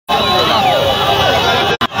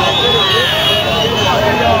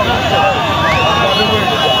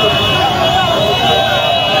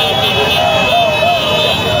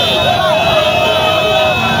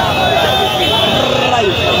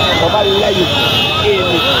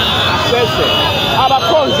Kasese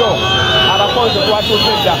abakonzo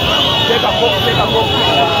twatusedda tekako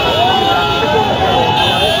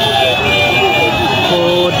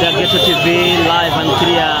for the Ghetto TV live and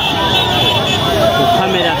clear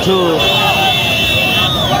to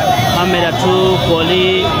camera 2 Poli.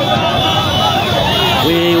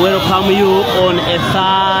 We welcome you on a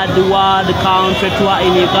third world country tour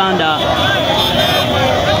in Uganda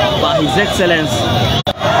by His Excellency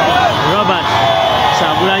Robert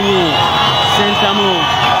Chagulanyi Sentamu.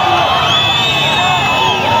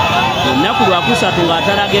 Lunaku lwa kusatu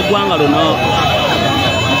ng'atalaga eggwanga luno.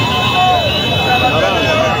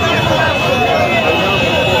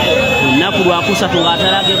 Lunaku lwa kusatu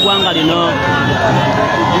ng'atalaga eggwanga lino.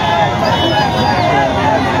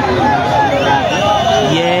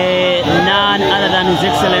 Yeah, none other than His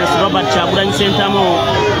Excellency Robert Chagulanyi Sentamu,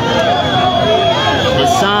 the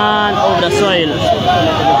son of the soil,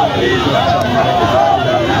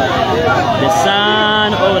 the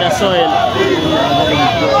son of the soil,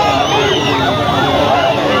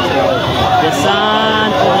 the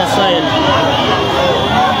son of the soil.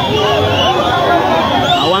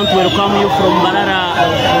 I want to welcome you from Barara.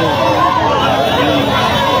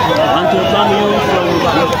 I want to welcome you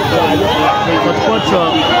from Potro.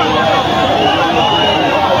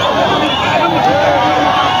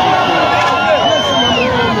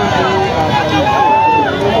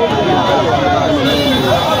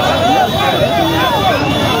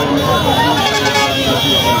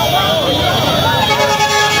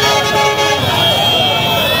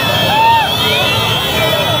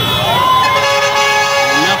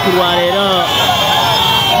 Nakuwarero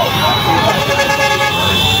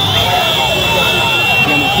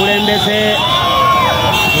yamukulembeze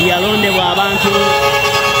yalondebwa abantu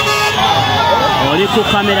oli ku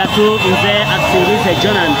kamera tu nze Asingize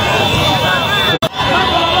Jonan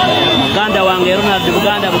muganda wange Ronald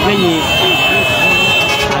Buganda Bukenyi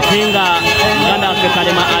atenga muganda waffe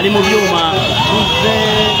Kalema ali mu byuma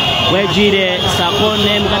wejire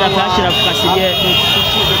Sakone muganda Tashira Kasirye.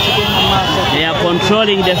 They are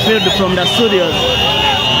controlling the field from the studios.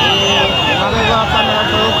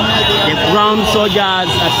 The ground soldiers at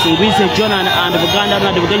Asingize Jonan and Buganda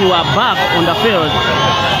Bukenyi were back on the field.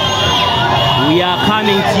 We are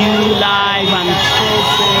coming to you live and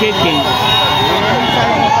kicking.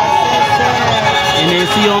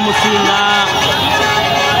 Enesi Omusinga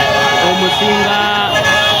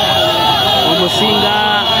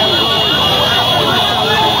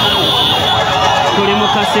tuli mu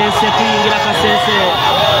Kasese, tuyingira Kasese.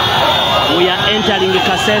 We are entering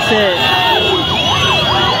Kasese.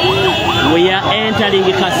 We are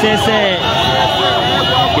entering Kasese.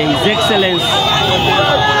 His Excellency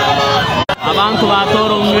abantu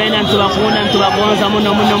batoro mnywena ntubakunda ntubagonza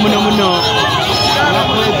muno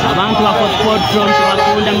abantu bakotpotro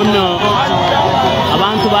ntubakunda muno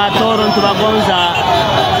abantu batoro ntubagonza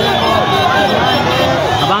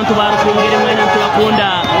abantu barukungire mwena ntubakunda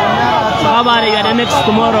kabare ya the next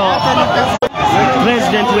tomorrow.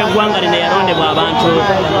 President w'eggwanga lino yalondebwa abantu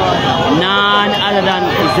none other than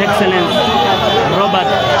His Excellency Robert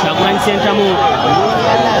Chagulanyi Sentamu.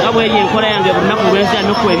 nga bw'eri enkola yange buli lunaku lwenzira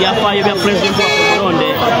n'okuwa ebyafaayo bya President waffe omulonde.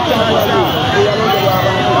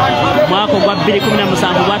 Mwaka ogwa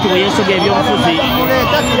 2017 bw'ati bwe yeesoga ebyobufuzi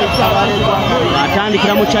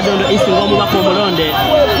atandikira mu Kyadondo East ng'omubaka omulonde.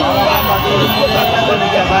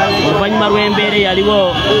 Oluvannyuma lw'embeera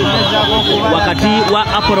eyaliwo wakati wa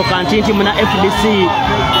Apollo Kantinti muna FDC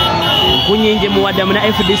Kunyinje muwadde muna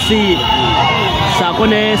FDC saako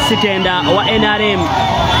ne Sitenda owa NRM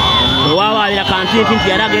wawaalira Kantinti nti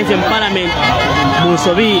yali agenze mu Parliament mu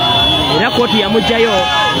Nsobi era kooti yamugjayo.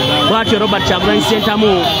 Bw'atyo Robert Chagulanyi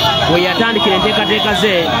Sentamu bwe yatandikira enteekateeka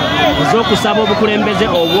ze ez'okusaba obukulembeze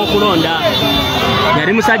obw'okulonda.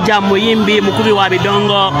 Yali musajja muyimbi mukubi wa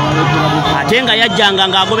bidongo ate nga yajjanga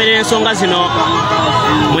ng'agoberera ensonga zino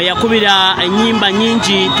mwe yakubira ennyimba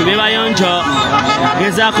nnyingi tube bayonjo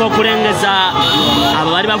agezaako okulengeza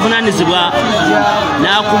abo bali bavunaanyizibwa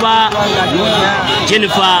n'akuba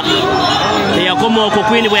Jennifer teyakoma okwo.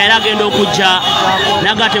 Queen bwe yali agenda okujja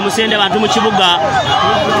naga temusende bantu mu kibuga.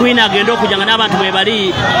 Queen agenda okujja nga n'abantu bwe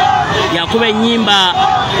bali yakuba ennyimba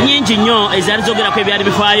nnyingi nnyo ezaali zogerako ebyali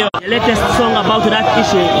bifaayo. The latest song about that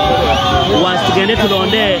issue was tugende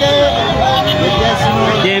tulonde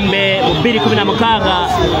Dembe mu 2016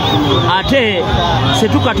 ate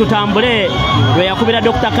Setuka tutambule lwe yakubira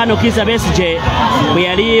Dr. Kano Kiza Besigye bwe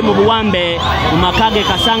yali mu buwambe mu makage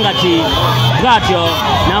Kasangati bw'atyo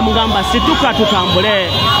n'amugamba Setuka tutambule.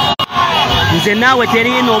 Nze naawe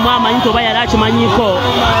teri n'omu amanyi nti oba yali akimanyiko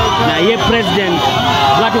naye President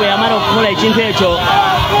bw'ati bwe yamala okukola ekintu ekyo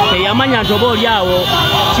teyamanya nti oba oliawo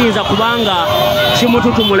kiyinza kubanga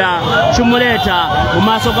kimututumula kimuleeta mu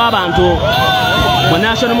maaso g'abantu mu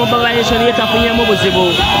national mobilization yetafunyemu buzibu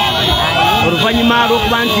oluvannyuma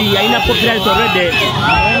lw'okuba nti yalina popularity already.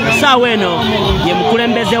 Essaawa eno ye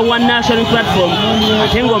mukulembeze wa national platform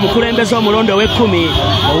ate ng'omukulembeze omulondo ow'e10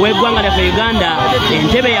 ow'eggwanga lyaffe Uganda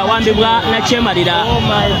entebe yawambibwa na kyemalira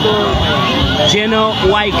General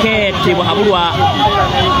YK Tibwahabulwa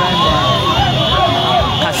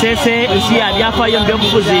Kasese nsi ya byafaayo mu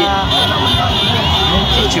by'obufuzi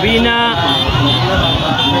ekibiina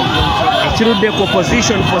ekirudde ku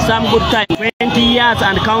opposition for some good time 20 years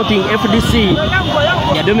and counting. FDC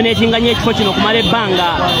yadominatinga nnyo ekifo kino okumala ebbanga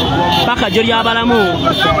paka gyo ly'abalamu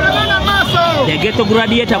the ghetto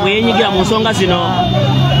gladiator bwe yenyigira mu nsonga zino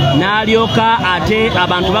n'alyoka ate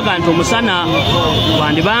abantu baga nti omusana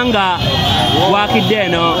gwandibanga gwakidde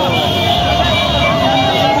eno.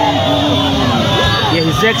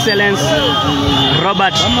 His Excellence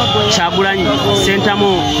Robert Kyagulanyi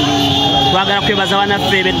Ssentamu twagala kwebaza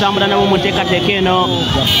banaffe betutambula nabo mu nteekateeka eno.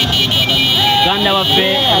 Uganda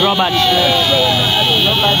waffe Robert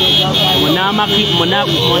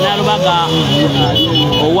munalubaga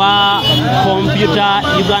owa Computer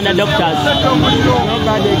Uganda Doctors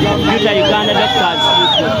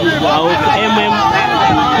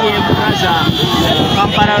Plaza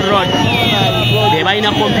Kampala Road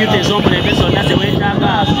bebalina computer ez'omulembe zonna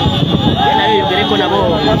zewetaaga nayo yogereko nabo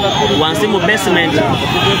wansi mu basement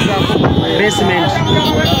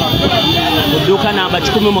mu dduuka namba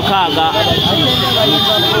 16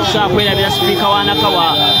 saakwerabira sipiika wa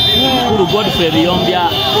Nakawa Mukulu Godfrey Biyombya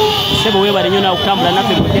sebo weebale nnyo nawe okutambula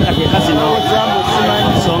naffe mu nteekateeka zino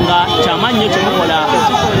nsonga kyamaanyi nnyo kyemukola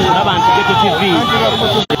olaba nti Ghetto TV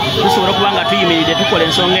tusobola okuba nga tuyimiridde tukola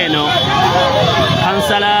ensonga eno.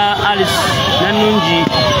 Kansala Alice Nanungi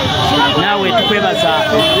naawe tukwebaza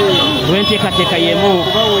lw'enteekateeka yemu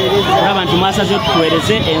olaba nti mwasaze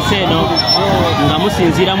tutuweereze ensi eno nga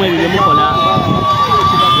musinziiramu ebyo bye mukola.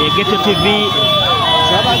 Ghetto TV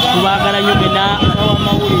tubaagala nnyo bena.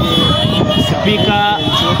 Sipiika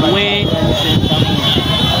we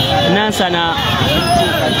Nansana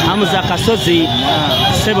Hamza Kasozi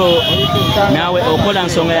sebo naawe okola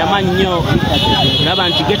nsonga y'amaanyi nnyo olaba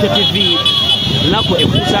nti Ghetto TV lunaku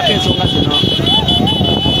ekuusaako ensonga zino.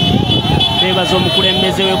 Twebaza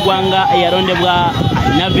omukulembeze w'eggwanga eyalondebwa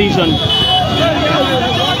na vision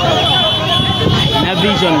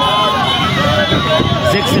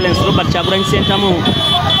His Excellence Robert Kyagulanyi Ssentamu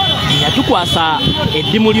yatukwasa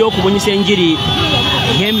eddimu ly'okubunyisa enjiri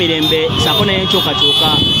y'emirembe saako n'enkyukakyuka.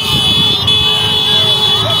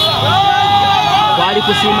 Twali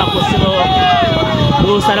kusiima ku ssebo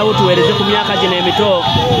lw'osalawo tuweereze ku myaka gino emito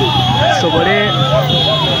tusobole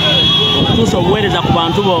okutuusa obuweereza ku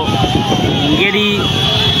bantu bo ngeri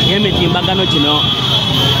y'emitimbagano gino.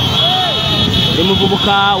 Ndi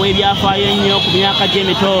muvubuka w'ebyafaayo ennyo ku myaka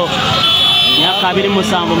gy'emito myaka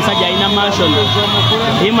 27 omusajja alina mansion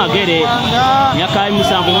ye Magere, myaka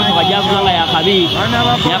 27 emotoka gyavuga nga yakabi,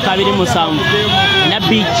 myaka 27 na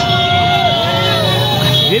beach.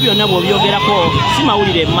 Ebyo byonna bw'obyogerako si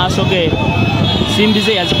mawulire mu maaso ge, simbi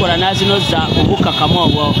ze yazikola n'azinoza obukkakamu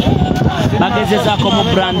obwo. Bagezezaako mu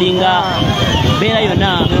brandinga mbeera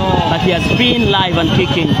yonna, but he has been live and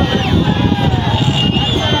kicking.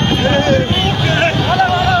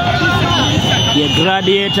 Ye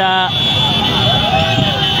gladiator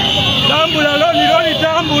tambula loni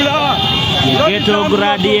tambula ye ghetto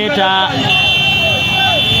gladiator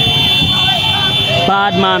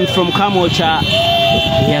Badman from Kamocha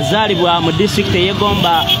yazalibwa mu district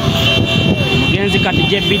y'Egomba. Mugenzi kati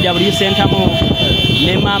JBW Ssentamu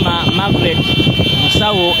ne mama Margaret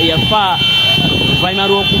musawo yafa oluvannyuma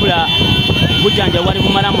lw'okubula bujjanja bwali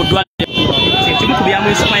bumala mu ddwaliro. Ekimu ku byamu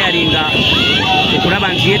inspiringa okulaba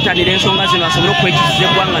nti yeetanira ensonga zino asobole okwekyusiza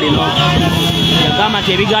eggwanga lino. Yagamba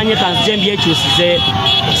nti ebiganye kanzije mbyekyusize.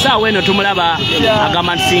 Essaawa eno tumulaba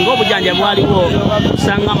agamba nti singa obujjanja bwaliwo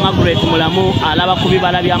tusanga Margaret mulamu alaba ku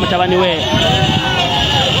bibala bya mutabani we.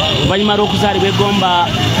 Oluvannyuma lw'okuzaalibwa Egomba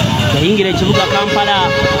yayingira ekibuga Kampala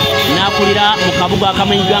n'akulira mu kabuga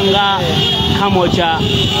akamenyebwa nga Kamocha.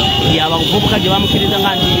 Abavubuka gye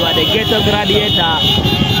bamukirizanga nti you are the ghetto gladiator,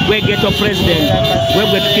 gwe ghetto president, gwe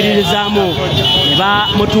gwe tukiririzaamu ne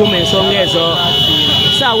bamutuuma ensonga ezo.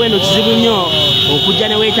 Essaawa eno kizibu nnyo okujja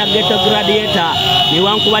ne weeyita ghetto gladiator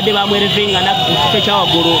newankubadde bamwerevinga nakifo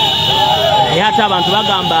ekyawaggulu. Naye ate abantu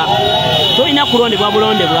bagamba tolina kulondebwa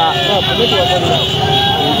bulondebwa.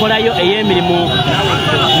 Enkolayo ey'emirimu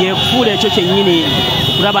yekufuula ekyo kyennyini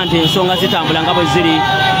okulaba nti ensonga zitambula nga bwe ziri.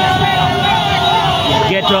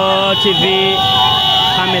 Ghetto TV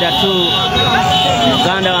kamera 2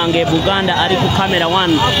 muganda wange Buganda ali ku kamera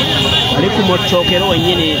 1 ali ku motokero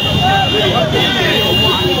wenyini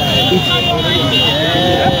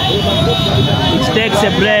it takes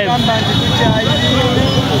a brave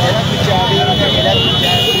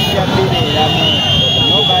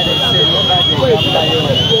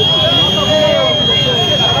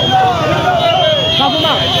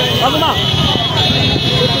Kavuma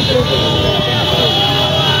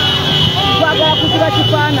Bagala kuziba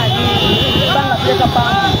kifana banga peka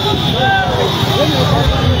panga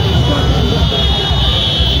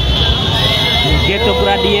Ghetto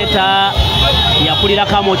Gladiator yakulira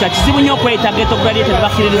kamo cha kizibu nnyo kweta Ghetto Gladiator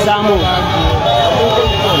bakiririzaamu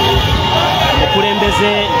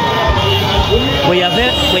okulembeze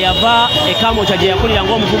bwe yava ekamo cha gye yakulira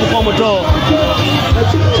ng'omuvubuka omuto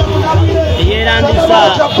yerandiza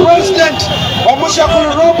President Omushakulu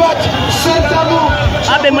Robert Sentamu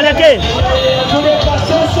abe muleke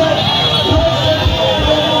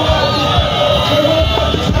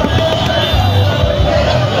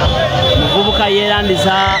muvubuka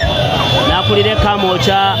yerandiza nakulira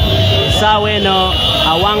ekamocha essaawa eno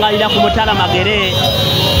awangalira ku Mutala Magere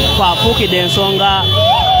kwafuukidde ensonga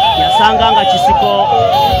yasanga nga kisiko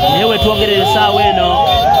naye we twogerera essaawa eno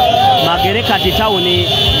Magere kati tawuni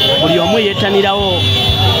buli omu yettanirawo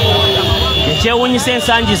ekyewuunyisa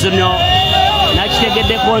ensangi zino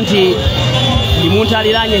nakitegeddeko nti buli muntu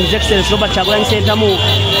aliraanye His Excellency Robert Kyagulanyi Ssentamu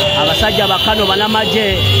abasajja bakano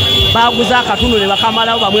banamagye baguza akatundu ne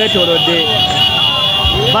bakamalawo bamwetoolodde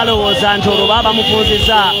balowooza nti olwo baba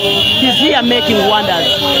bamufunziza He's here making wonders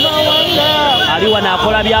ali wano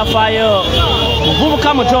akola byafaayo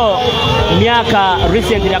muvubuka muto myaka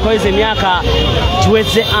recently akoze emyaka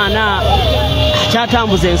kiweze 4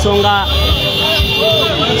 akyatambuza ensonga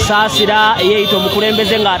saasira eyeyita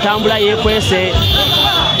omukulembeze ng'atambula yeekwese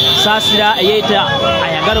saasira eyeyita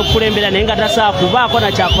ayagala okukulembera naye nga tasaa kubaako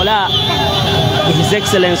nakyakola His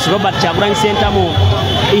Excellency Robert Kyagulanyi Ssentamu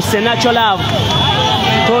is a natural love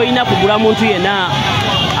toyina kugula muntu yenna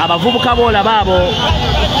abavubuka boolaba abo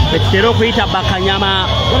betutera okuyita bakanyama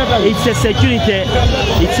it's a security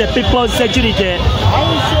it's a people's security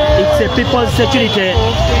it's a people's security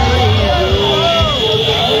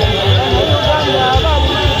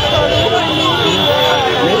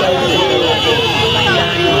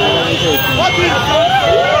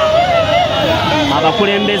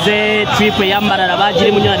abakulembeze trip eyambalala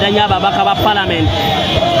bagiri munyo nadanya ababaka ba parliament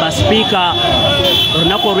ba speaker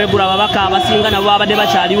olunaku olw'eggulo ababaka abasinga nabo babadde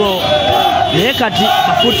bakyaliwo naye kati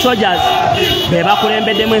ba foot soldiers be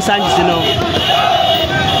bakulembeddemu ensangi zino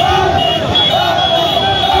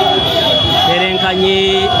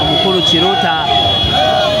erenkanye omukulu Kiruta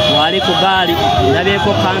wali ku gaali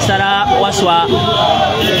ndabyeko kansala Waswa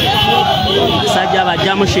basajja ba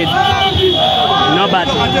Jamshid Nobat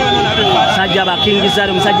basajja ba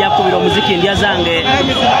Kingizari musajja akubira omuziki ndya zange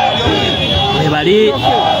bali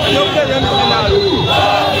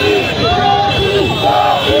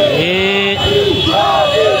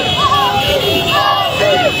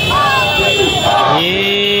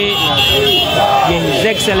His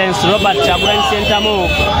Excellency Robert Kyagulanyi Ssentamu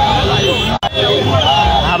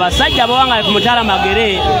abasajja bawanga ku Mutala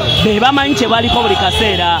Magere be bamanyi kye baliko buli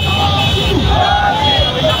kaseera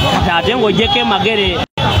ate ng'ogyeko Magere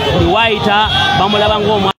buli waayita bamulaba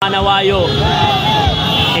ng'omwana waayo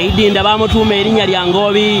Eidinda bamutuuma erinnya lya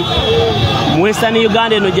Ngobi mu Western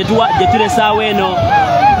Uganda eno gye tulesaawo eno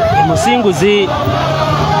emusinguzi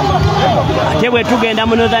ate bwe tugenda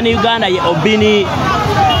mu Northern Uganda ye Obini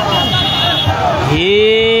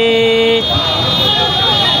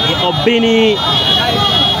Obini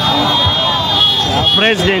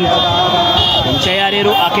President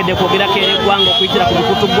Nchayarero akedde kwogerako eri eggwanga okuyitira ku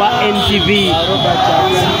mukutu gwa NTV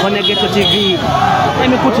Ghetto TV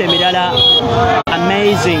emikutu emirala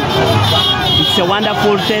amazing it's a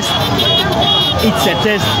wonderful test it's a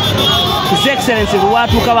test His Excellency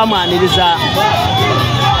lwatuuka bamwaniriza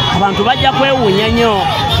abantu bajja kwewuunya nnyo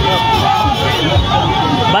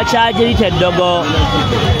bakyagirita eddogo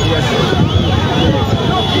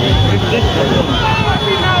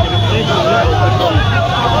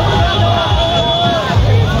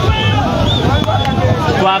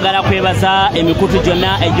twagala kwebaza emikutu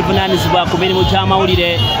gyonna egivunaanyizibwa ku mirimu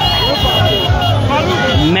gy'amawulire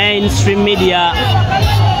mainstream media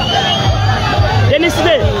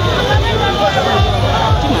Deniside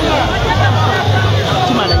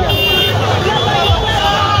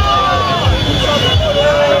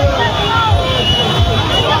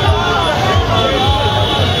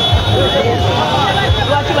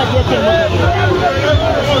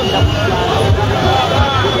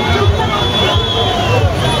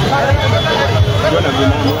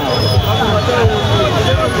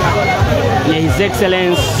His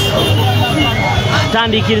Excellence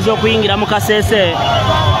atandikiriza okuyingira mu Kasese,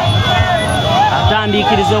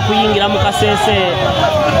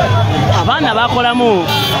 abaana bakolamu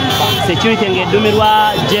security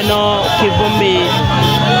ng'eddumirwa General Kivumbi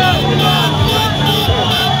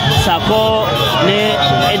sako ne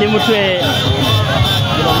Edimutwe.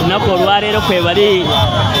 Lunaku olwaleero kwe bali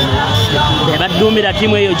badduumira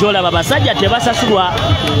ttiimu eyo gy'olaba abasajja tebasasulwa,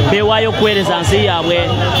 beewaayo okuweereza nsi yaabwe.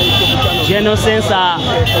 General Sensa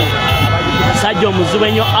sajja omuzibu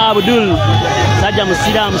ennyo, Abdul sajja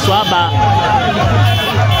musiraamu Swaba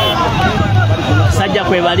sajja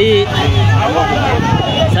kwe bali,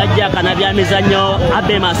 sajja kanabyamizannyo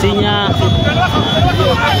Abe Masinya,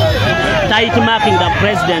 tight marking the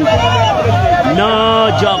president, no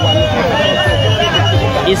joke.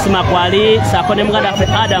 Isma Kwali sako ne muganda fe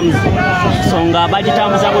Adams songa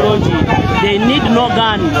bagitambuza bulungi. They need no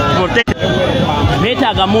gun protect.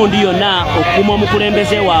 Betaaga mundi yonna okuma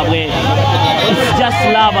omukulembeze waabwe. It's just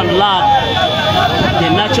love and love, the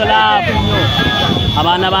natural love.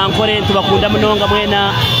 Abaana bankole ntubakunda munonga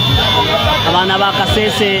mwena, abaana ba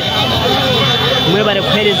Kasese mwebale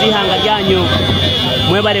kuheereza ihanga lyanyu,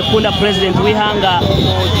 mwebale kunda president w'ihanga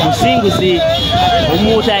musinguzi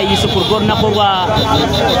omuuta yayise ku rugo olunaku lwa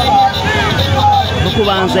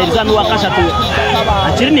lukubanza erizanu wakashatu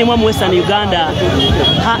akiri nimwe mu Western Uganda.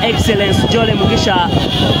 Her Excellence Jole Mugisha,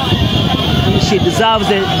 she deserves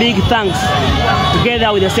a big thanks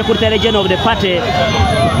together with the Secretary General of the party,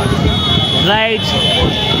 Right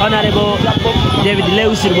Honorable David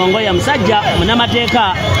Lewis Rubongoya musajja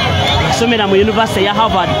munamateeka yasomera mu University ya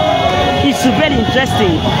Harvard. It's very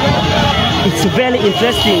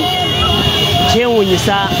interesting.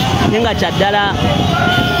 Kyewuunyisa nenga kyaddala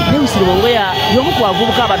Lewis Rubongoya y'omu ku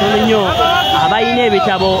bavubuka abatono nnyo abayina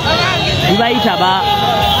ebitabo bibayitaba.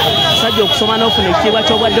 Sajja okusoma n'ofuna ekitiibwa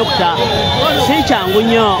ky'obwa dokita si kyangu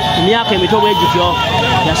nnyo. Mu myaka emito bwe gityo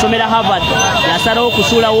yasomera Harvard, yasalawo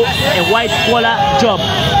okusuulawo a white collar job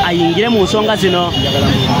ayingire mu nsonga zino.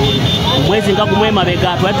 Mwezi nga gumwe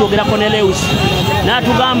mabega twali twogerako ne Lewis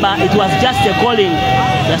n'atugamba it was just a calling.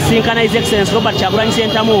 Yasinkana His Excellence Robert Kyagulanyi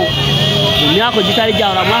Ssentamu mu myaka gitali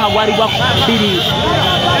gyawula, mwaka gwali gwa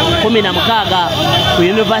 2016 ku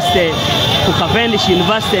university, ku Cavendish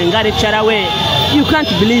University nga lecturer we. You can't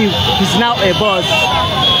believe he's now a boss.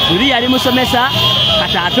 Luli yali musomesa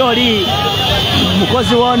kata ate oli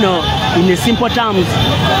mukozi wono. In simple terms,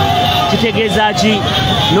 kitegeeza ki?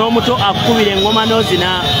 N'omuto akukubira engoma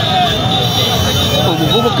n'ozina.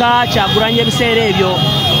 Omuvubuka Kyagulanyi ebiseera ebyo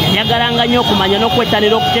yayagalanga nnyo okumanya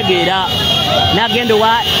n'okwettanira okutegeera. N'agenda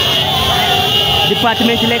wa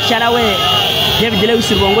department lecturer we David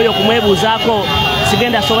Lewis Rubongoya okumwebuuzaako,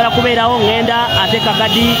 sigenda sobola kubeerawo ngenda ate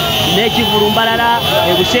kakadi n'ekivulumbalala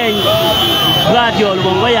ebushenyi. Bwatyo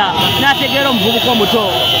Rubongoya n'ategeera omuvubuka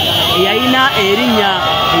omuto eyalina erinnya,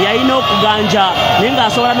 eyalina okuganja naye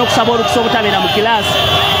ng'asobola n'okusaba olukusa obutabeera mu kiraasi.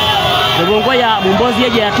 Rubongoya mu mboozi ye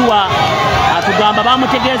gye yatuwa atugamba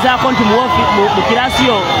bamutegeezaako nti mu kiraasi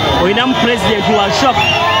yo olinamu president wa shock.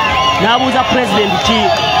 N'abuuza president ki,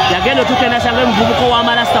 yagenda otuuka n'asanga omuvubuka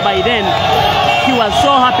ow'amalasta. By then he was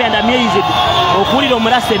so happy and amazed okuwulira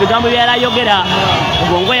omulasta ebigambo bye yali ayogera.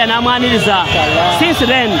 Rubongoya n'amwaniriza. Since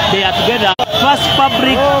then they are together. First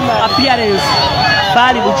public appearance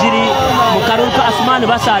baali Bugiri mu kalulu ka Asmani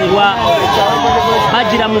basaalirwa,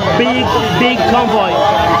 bajira mu big convoy.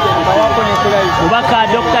 Mubaka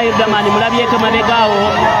Dr. Hildaman mulabyeko mabegaawo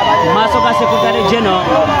mu maaso ga Secretary General.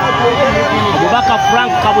 Mubaka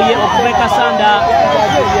Frank Kabuye okuva Kasanda,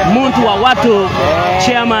 muntu wa watu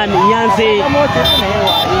Chairman Nyanzi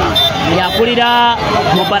yakulira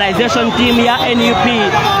mobilization team ya NUP.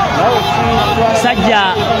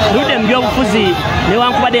 Sajja ludde mu byobufuzi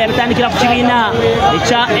newankubadde yabitandikira ku kibiina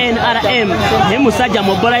ekya NRM, naye musajja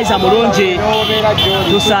mobilizer mulungi.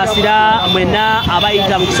 Tusaasira mwena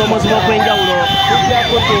abayita mu kusomozebwa okw'enjawulo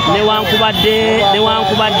newankubadde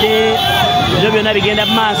ebyo byonna bigenda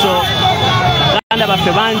mu maaso. Baganda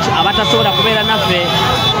baffe bangi abatasobola kubeera naffe,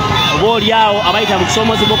 oboolyawo abayita mu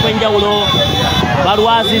kusomozebwa okw'enjawulo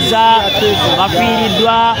balwaziza,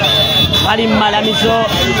 bafiiriddwa, bali mu malamizo.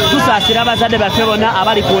 Tusaasira abazadde baffe bonna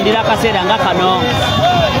abali kundira akaseera nga kano.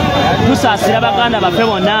 Tusaasira baganda baffe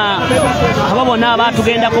bonna abo bonna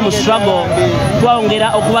abatugendako mu struggle. Twongera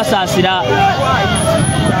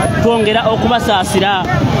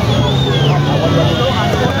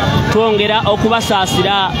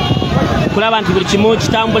okubasaasira kulaba nti buli kimu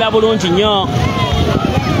kitambula bulungi nnyo.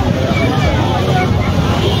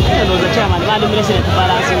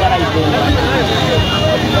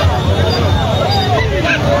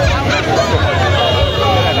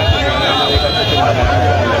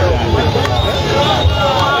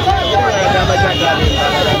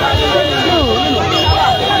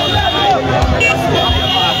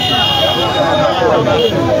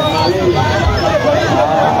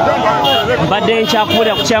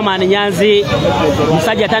 kyakuulira ku chairman Nyanzi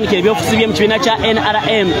musajja atandikira ebyobufuzi bye mu kibiina kya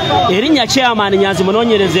NRM erinnya chairman Nyanzi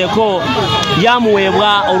munoonyerezeeko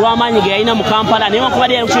lyamuweebwa olw'amaanyi ge yalina mu Kampala naye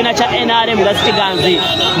wakubadde yali mu kibiina kya NRM nga Ganzi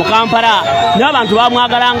mu Kampala naye abantu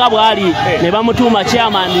bamwagalanga bwali ne bamutuuma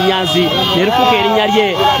chairman Nyanzi ne lifuuka erinnya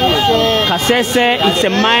lye Kasese. It's a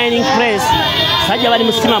mining place sajja bali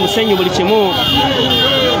mu sitima musenyu buli kimu.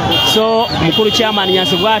 So mukuru chairman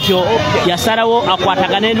Nyanzi bwatyo yasalawo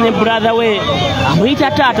akwatagane ne brother we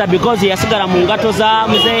amuyita taata because yasigala mu ngato za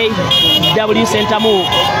muzeeyi W Sentamu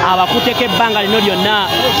abakuteka ebbanga lino lyonna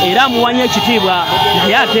era amuwanya ekitiibwa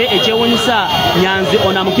naye ate ekyewunyisa Nyanzi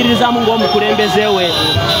ono amukiririzaamu ng'omukulembeze we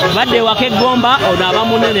badde ewaka eggomba ono aba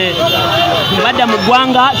munene badda mu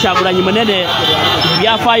ggwanga Kyagulanyi munene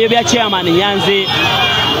ebyafaayo bya chairman Nyanzi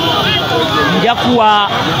njakuwa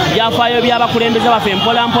byafaayo by'abakulembeze baffe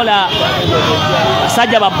mpola mpola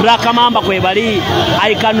basajja ba Black Mamba kwe bali.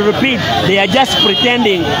 I can repeat, they are just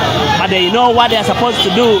pretending but they know what they are supposed to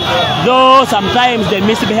do, though sometimes they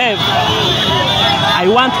misbehave. I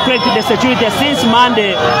want to credit the security since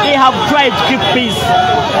Monday. They have tried to keep peace.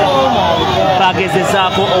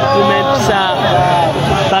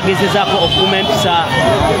 Bagezezako okumempisa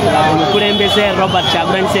omukulembeze Robert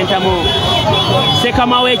Kyagulanyi Ssentamu.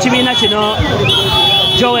 Sekama w'ekibiina kino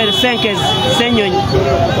Joel Senyonyi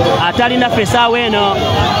atalina fesaawo eno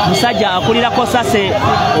musajja akulira KASESE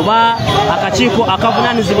oba akakiiko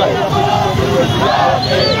akavunaanyizibwa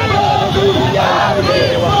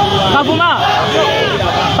Kavuma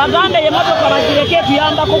bagambe emmotoka bagireke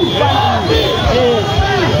tuyambako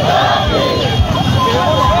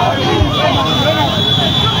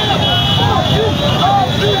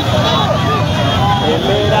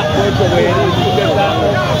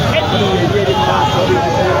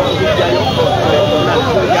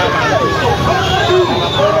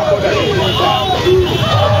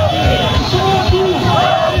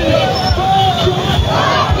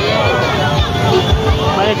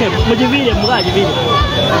mujivile mugajivile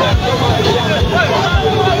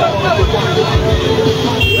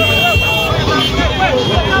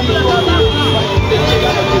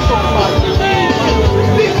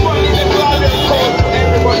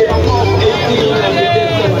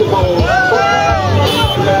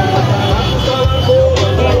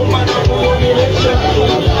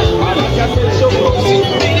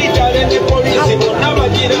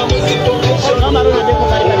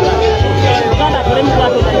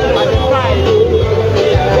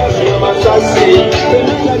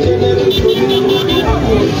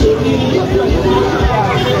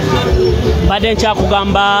badde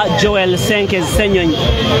nkyakugamba Joel Senyonyi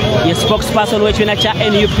ye spokesperson w'ekibiina kya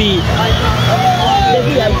NUP.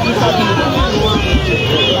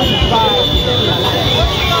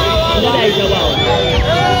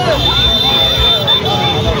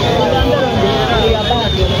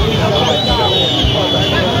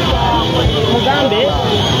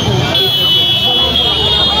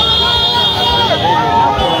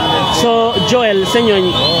 So Joel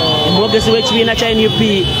Senyonyi omwogezi w'ekibiina kya NUP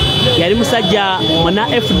yali musajja mwana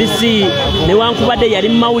FDC newankubadde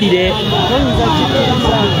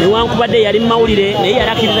yali mawulire naye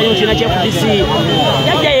yalakirizanyo mu kibiina kya FDC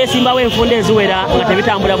yajja yeesimbawo enfunda eziwera nga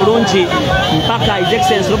tebitambula bulungi mpaka His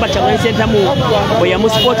Excellency Robert Kyagulanyi Ssentamu bwe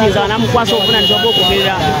yamusipotinza n'amukwasa obuvunaanyizibwa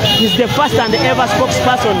bw'okugerera. He's the first and ever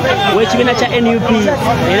spokesperson w'ekibiina kya NUP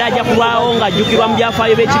era ajja kulwawo ng'ajjukirwa mu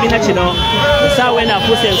byafaayo b'ekibiina kino essaawa eno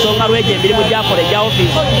afuuse ensonga lw'egyo emirimu gy'akola egya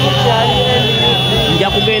ofiisi. Nja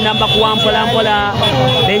kugenda mbakuwa mpola mpola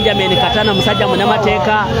Benjamin Katana musajja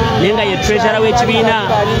munnamateeka naye nga ye treasurer w'ekibiina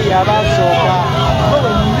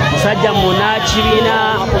musajja munnakibiina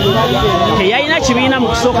teyalina kibiina mu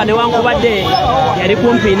kusooka newankubadde yali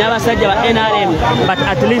kumpi n'abasajja ba NRM but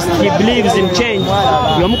at least he believes in change.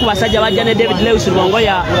 Y'omu ku basajja bajja ne David Lewis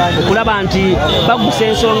Lwongoya okulaba nti bagusa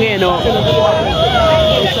ensonga eno.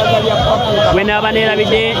 Bwe naaba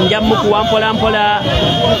neerabidde nja mukuwa mpola mpola.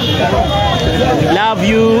 Love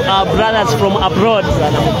you our brothers from abroad.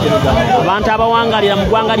 Abantu abawangalira mu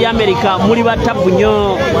ggwanga lya America muli battabu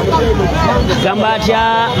nnyo. Gamba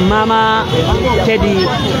atya Mama Teddy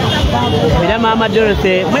era Mama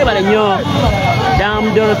Dorothy mwebale nnyo.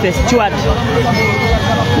 Dam Dorothy Stewart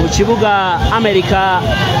mu kibuga America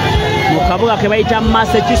mu kabuga ke bayita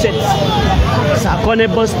Massachusetts saako ne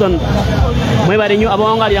Boston mwebale nnyo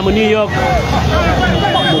abawangalira mu New York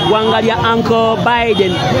mu ggwanga lya Uncle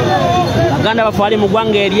Biden. Baganda bafe bali mu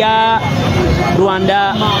ggwanga erya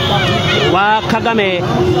Rwanda wa Kagame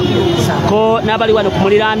saako n'abali wano ku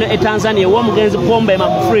muliraano e Tanzania ew'omugenzi Pombe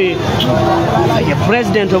Magufuli ye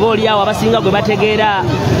president oba oliawo abasinga gwe bategeera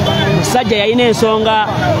musajja yalina ensonga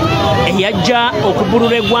yajja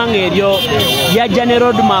okubulula eggwanga eryo, yajja ne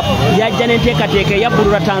roadmap, yajja n'enteekateeka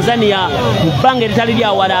eyabbulula Tanzania mu bbanga eritali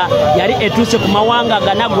lya wala, yali etuuse ku mawanga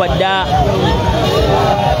ganagwa dda.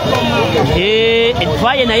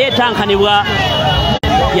 Ettifaaye naye etankanibwa,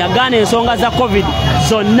 yagaana ensonga za covid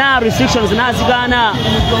zonna, restrictions n'azigaana.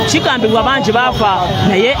 Kigambibwa bangi baafa,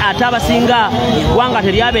 naye ate abasinga eggwanga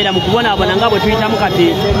teryabeera mu kubonaabona nga bwe tuyitamu kati.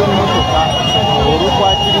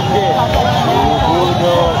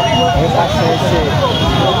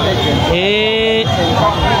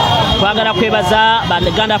 Twagala kwebaza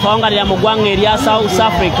Bannaganda abawangalira mu ggwanga erya South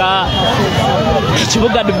Africa,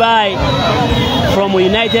 ekibuga Dubai from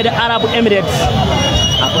United Arab Emirates,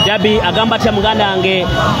 Abu Dhabi. Agamba atya muganda wange,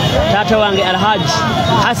 taata wange Alhaj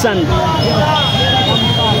Hassan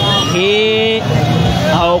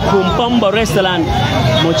awo ku Mpombo restaurant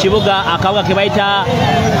mu kibuga akabuga ke bayita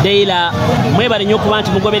Deila. Mwebale nnyo okuba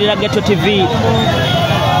nti mugoberera Ghetto TV.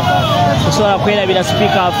 Tusobola kwerabira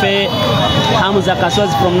speaker waffe Hamza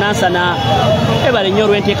Kasozi from Nansana. Mwebale nnyo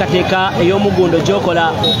olw'enteekateeka ey'omugundo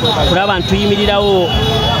gy'okola kulaba ntuyimirirawo.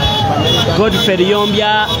 Godfrey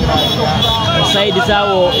Yombya Saidi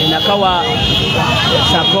Zawo Nakawa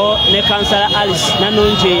Sako ne Kansala Alice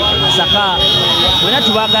Nanunje Saka. Mwena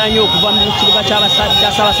tubagala nnyo okuva mu kibuga kya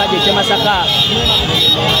Ssaabasajja eky'e Masaka.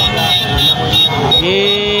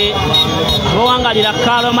 Bowangalira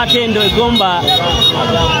Kalo Matendo Egomba,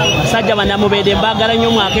 basajja bannamubende mbagala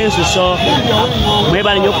nnyo mwaka ensuso.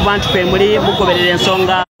 Mwebale nnyo okuba nti ffe muli mugoberera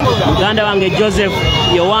ensonga. Muganda wange Joseph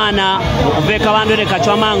Yowana okuva e Kabandore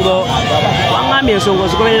Kacwamango waŋŋambye ensonga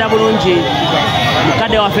ozigoberera bulungi.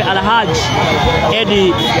 Mukadde waffe Alhaj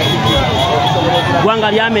Edi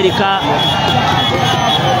ggwanga lya Amerika.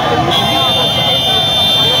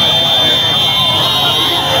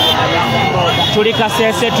 Tuli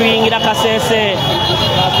Kasese, tuyingira Kasese,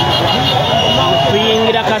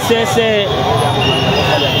 tuyingira Kasese,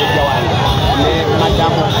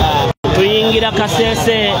 tuyingira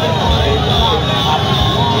Kasese.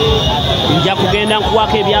 Nja kugenda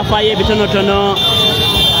nkuwako ebyafaayo ebitonotono,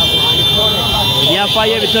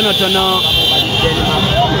 ebyafaayo ebitonotono,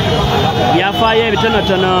 ebyafaayo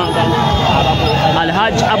ebitonotono.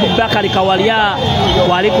 Alhaji Abubakar Kawalya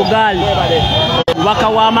wali ku gaali, mubaka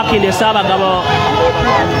wa Makinde Ssaabagabo,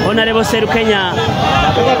 Honorable Seru Kenya,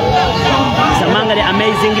 among the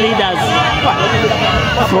amazing leaders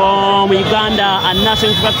from Uganda and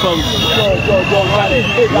national platforms.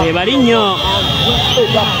 Mwebale nnyo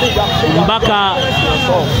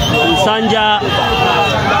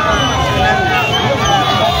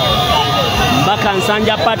Mbaka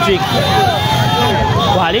Nsanja Patrick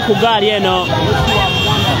wali ku gaali eno.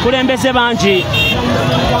 Kulembeze bangi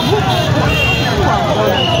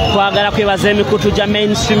twagala kwebaza emikutu gya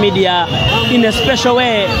mainstream media in a special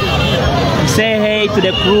way. Say hey to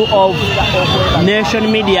the crew of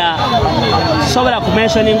Nation Media. Sobola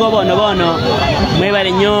kumentioninga bono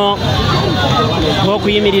mwebale nnyo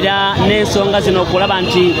okuyimirira n'ensonga zino okulaba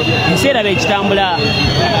nti ebiseera bekitambula.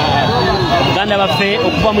 Uganda baffe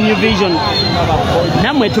okuva mu New Vision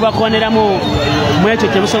nammwe tubakoneramu mwekyo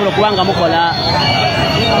kye musobola okuba nga mukola.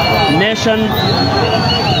 Nation,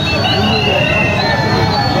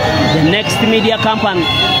 the next media company,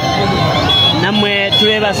 nammwe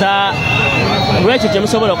tubebaza olwekyo kye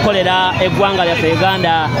musobola okukolera eggwanga lyaffe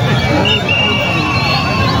Uganda.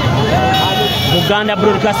 Uganda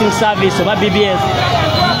Broadcasting Service oba BBS,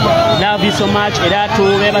 love you so much era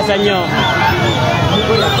tubebaza nnyo.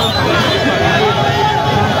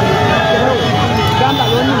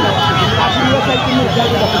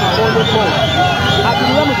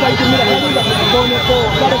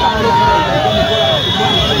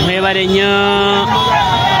 Mwebale nnyo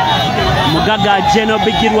Mugaga Jeno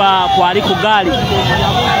Bigirwa kwali ku gaali,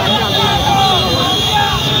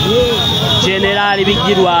 Generali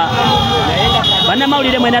Bigirwa.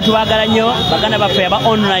 Bannamawulire mwena tubagala nnyo, baganda baffe aba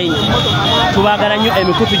online tubagala nnyo.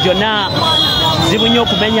 Emikutu gyonna kizibu nnyo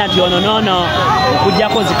okumenya nti ono noono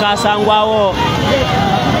okujjako zikasangwawo.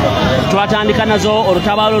 Twatandika nazo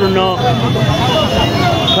olutabaalo luno.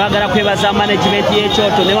 Twagala kwebaza management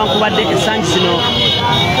y'ekyoto newankubadde ensangi zino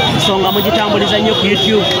ensonga mugitambuliza nnyo ku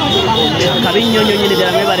YouTube. Kabi nnyonyo nyini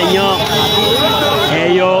ddala mwebale nnyo.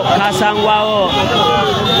 Eyo kasangwawo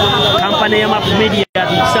kampani ya Map Media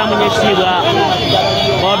tukisaamu nnyo ekitiibwa.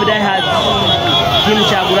 Bobi Timu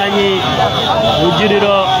Kyagulanyi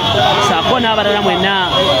Bujjuliro saako n'abalala mwenna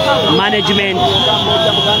management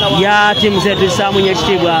ya timu zetu tukisaamu nnyo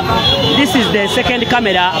ekitiibwa. This is the second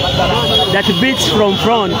camera that beats from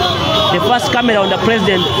front. the first camera on the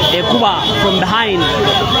president ekuba from behind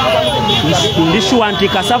ndishuwa nti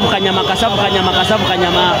kasavu kanyama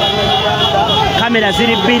kamera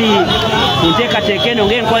ziri bbiri nteekateeka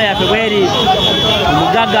ng'enkola yaffe bweri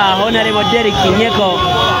omugaga Honorable Derek Kinyeko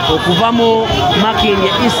okuva mu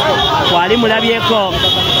Makindye East kwali mulabyeko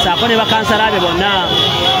saako ne bakansala be bonna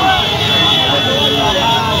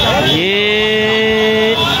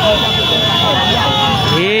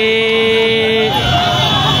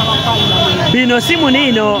bino si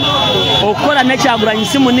munino okukola nekyagulanyi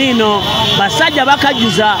si munino basajja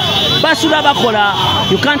bakajuza basula bakola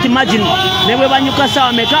you can't imagine ne bwe banyuka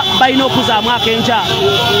sawa meka balina okuzaamu akenkya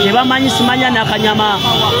tebamanyi simanya nakanyama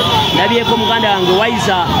nabyeko muganda wange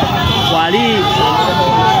Waiza wali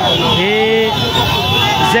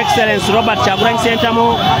His Excellency Robert Kyagulanyi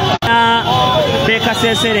Ssentamu na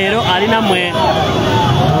KASESE leero alina mwe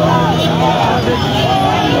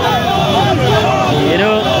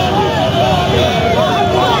leero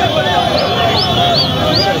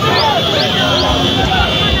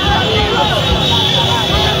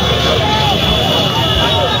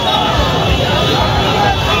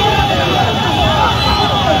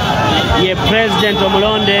ye President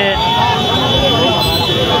omulonde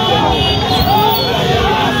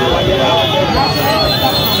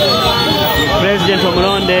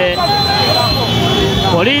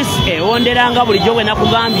police ewonderanga bulijjo bwe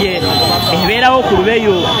nakugambye ebeerawo ku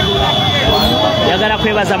lubeyo yagala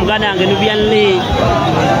kwebaza muganda wange Nubian Lee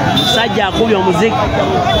musajja akubye omuziki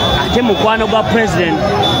ate mukwano gwa president.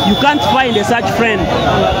 You can't find a such friend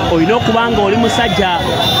olina okubanga oli musajja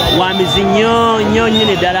wa mizinyo nnyo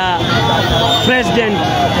nnyini ddala. President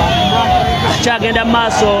akyagenda mu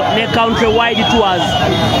maaso ne country wide tours.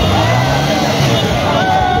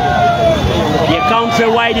 Ye country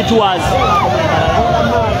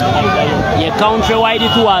wide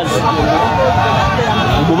tours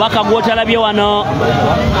omubaka gwotalabye wano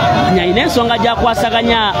nyalina ensonga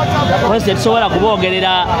gyakwasaganya president sobola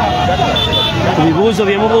kuboogerera ku bibuuzo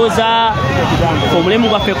bye mubuuza omulemu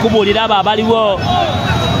gwaffe kubuulira abo abaliwo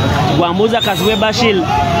gwambuuza Kazibwe Bashir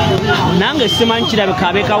nange simanyi kirabika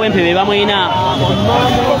abeekawempe be bamwina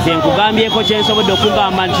ze nkugambyeko kyensobodde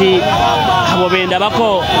okugamba nti abo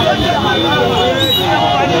bendabako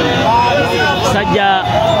sajja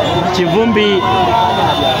Kivumbi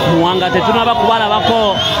muwanga tetunaba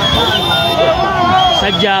kubalabako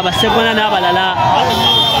sajja Basegona n'abalala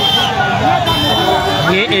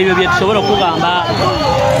ebyo bye tusobola okugamba.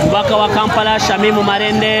 Mubaka wa Kampala Shamimu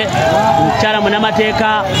Marende mukyala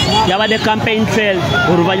munamateeka yabadde campaign trail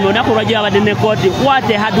oluvannyuma olunaku lwajjo yabadde ne kooti. What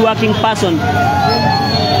a hard working person.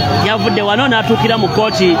 Yavudde wano n'atuukira mu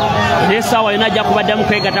kooti n'essaawa yonna ajja kubaddamu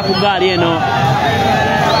kwegatta ku gaali eno.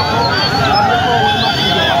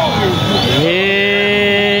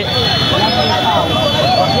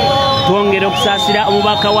 Twongera okusaasira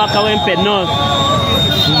omubaka wa Kawempe North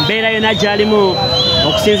mbeera yonna gy'alimu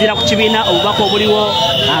okusinziira ku kibiina obubaka obuliwo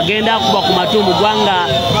agenda akuba ku matu mu ggwanga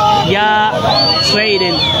lya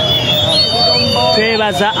Sweden.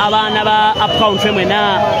 Twebaza abaana ba upcountry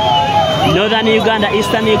mwena Northern Uganda,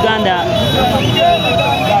 Eastern Uganda.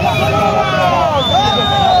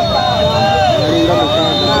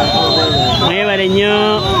 Mwebale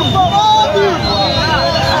nnyo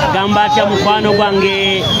agamba atya mukwano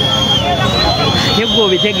gwange tegwo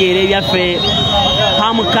bitegeera ebyaffe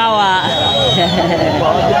pamukawa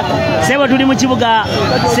sebo tuli mu kibuga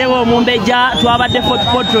sebo Mumbejja twabadde Fort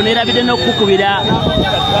Potro nerabidde n'okukubira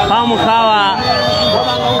pamukawa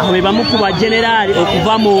abo be bamu ku bajenerali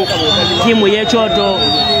okuva mu tiimu y'ekyoto.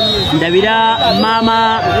 Ndabira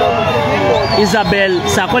mama Isabel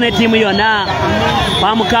saako ne tiimu yonna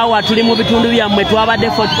pamukawa tuli mu bitundu byammwe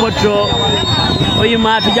twabadde Fort Potro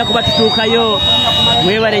oyuma tujja kuba tutuukayo.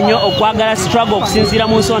 Mwebale nnyo okwagala struggle okusinziira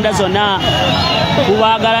mu nsonda zonna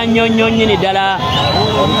kubaagala nnyo nnyini ddala.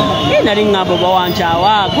 Nali ngamba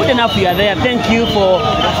bawankyawa. Good enough you are there. Thank you for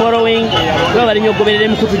following. Mwebale nnyo okugoberera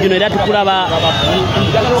emikutu gino era tukulaba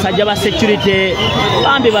basajja ba security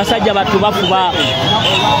bambi basajja battu bafuba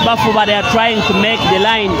they are trying to make the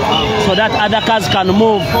line so that other cars can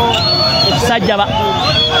move. Basajja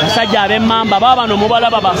ab'emmamba baba bano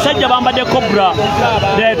mubalaba basajja bambadde cobra.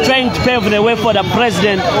 They are trying to pave the way for the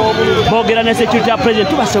president. Boogera ne security ya president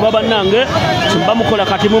tubasaba bannange bamukola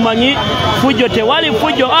kati mumanyi fujo tewali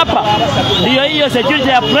fujo hapa. Ndiyo hiyo security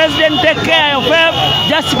ya president, take care of him,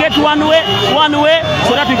 just get one way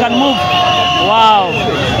so that we can move. Wow,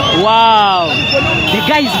 the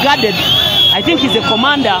guy is guarded. I think he's a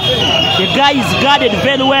commander. The guy is guarded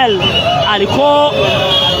very well. Aliko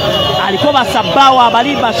basabawa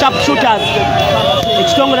bali ba sharp shooters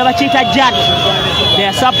ekitongole bakiyita JAT, they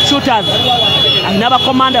are sub shooters. Alina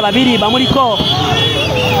bakomanda babiri bamuliko,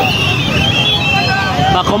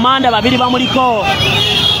 bakomanda babiri bamuliko.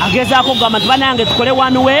 Agezaako kugamba nti banange tukole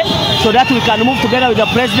one way so that we can move together with the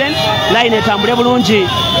president. Line etambule bulungi.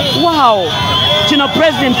 Wow, kino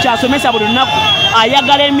president kyasomesa buli lunaku,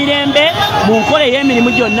 ayagala emirembe mu nkola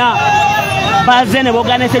ey'emirimu gyonna. Baze ne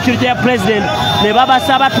boogana security ya president ne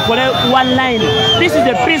babasaba tukole one line. This is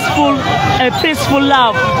a peaceful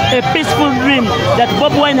love, a peaceful dream that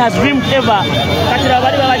Bobi Wine has dreamed ever. Kati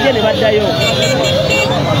bali babaje ne baddayo.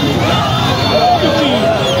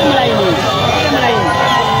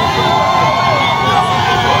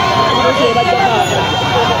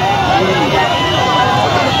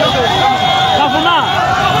 Kavuma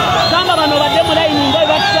kamba bano badde mu line ngo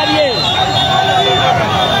batusabye.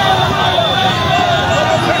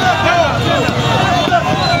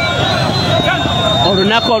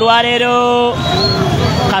 Olunaku olwaleero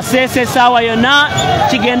Kasese sawa yonna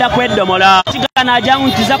kigenda kweddomola. Kigana ajangu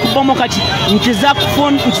nkiza kubomoka, nkiza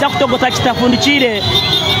kutogota kitafundikire.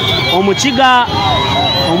 Omukiga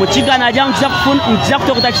najangu nkiza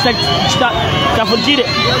kutogota kitafundikire.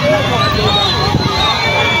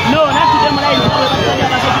 No, not to them line.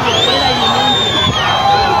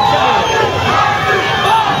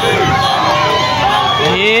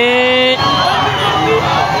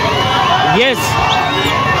 Yes.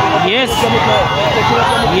 Yes.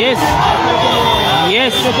 Yes.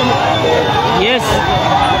 Yes. Yes.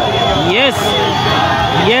 Yes.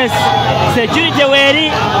 Yes. Security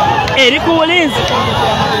weri eri ku bulinzi.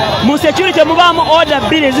 Mu security mubamu order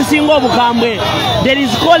bill ezisinga obukambwe. There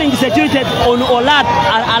is calling security on alert.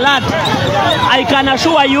 I can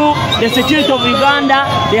assure you the security of Uganda,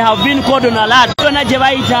 they have been called on alert. Yona gye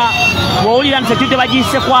bayita bw'owulira security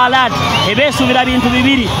bagiyise ku alert, ebeesuubira bintu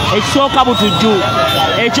bibiri. Ekisooka butujju,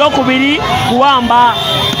 ekyokubiri kuwamba.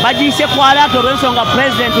 Bagiyise ku alert olw'ensonga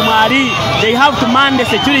president mwali. They have to man the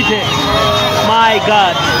security. My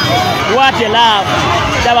God, what a love.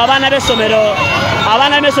 Daba abaana b'essomero,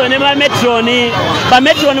 abaana b'essomero ne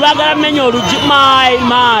bametroni baagala mmenya oluggi. My.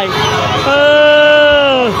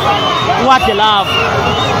 What a love.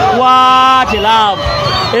 What a love.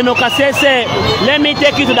 Eno Kasese, let me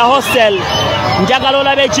take you to the hostel. Njagala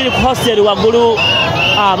olabe ekiri ku hostel waggulu.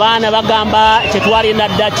 Abaana bagamba kyetwalinda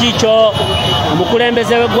dda kikyo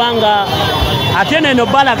omukulembeze w'eggwanga. Ate neno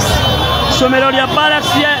barracks, somero lya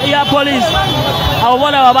barracks ya police. Abo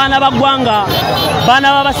boolaba abaana baggwanga,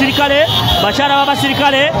 baana b'abasirikale, bakyala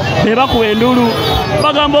b'abasirikale ne bakuba endulu.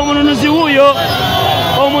 Bagamba omununuzi wuuyo,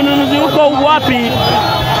 omununuzi uko wapi?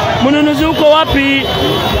 Mununuzi uko wapi?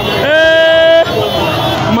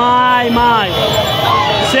 My.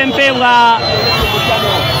 Sempebwa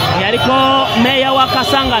yaliko meya wa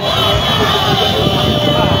Kasangati.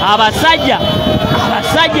 Abasajja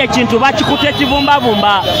ekintu bakikuta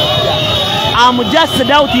ekibumbabumba. I'm just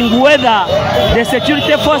doubting whether the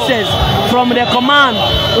security forces from the command,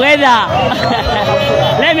 whether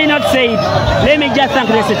let me not say it, let me just thank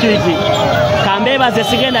the security. Kambeba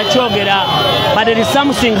zesigenda kyogera, but there is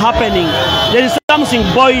something happening, there is something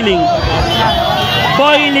boiling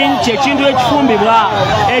kyekintu ekifumbibwa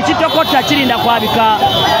ekitokota kirinda kwabika.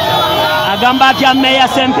 Agamba atya meya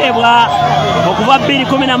Sempebwa okuva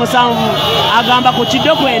 2017 agamba ku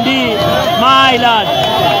kiddoko endi. My lord,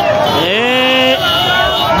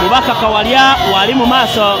 mubaka Kawalya wali mu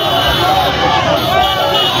maaso.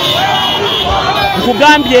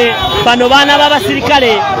 Nkugambye bano baana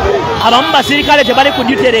b'abasirikale, abamu basirikale tebali ku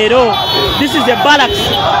duty leero. This is a barracks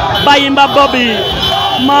bayimba Bobi.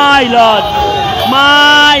 My lord,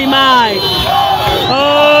 my.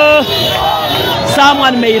 Oh,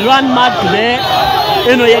 someone may run mad today.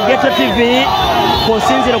 Eno ye Ghetto TV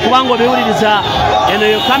kusinzira kubanga obiwuliriza. Eno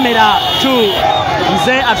yo kamera 2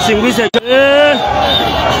 nze atusingwize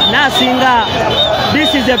nasinga.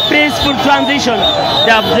 This is a peaceful transition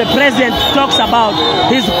that the president talks about.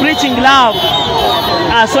 He's preaching love.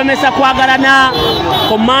 Asomesa kwagalana.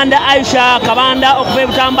 Commander Aisha Kabanda okuva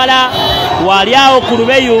Butambala wali awo ku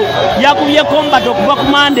Lubeyu yakubye combat okuva ku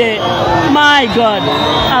Mande. My God,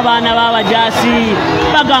 abaana b'abajasi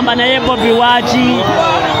bagamba naye Bobi lwaki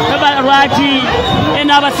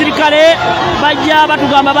eno abasirikale bajja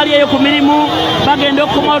batugamba bali eyo ku mirimu bagenda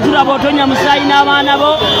okukoma otulaba otonya musaayi n'abaana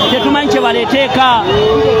bo tetumanyi kye baleeteeka.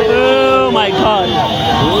 Oh my God.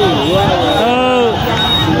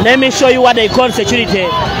 Let me show you what they call security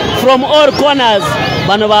from all corners.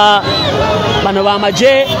 Bano ba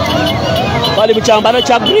maje bali mu kyambalo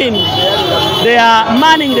kya green. they are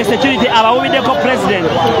manning the security. Abawubideko president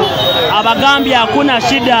abagambia hakuna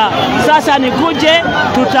shida, sasa nikuje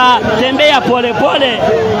tutatembea pole pole.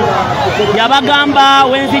 Yabagamba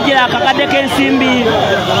wenzijira akakade kensimbi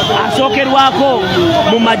asokerwako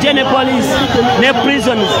mu majene police ne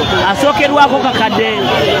prisons asokerwako kakade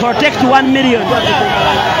protect 1 million.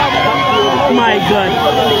 My God,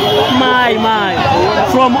 my,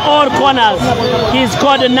 from all corners, he's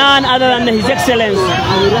called none other than His Excellency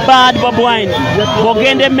Bad Bob Wine.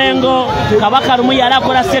 Bogende Mengo, Kabaka Rumu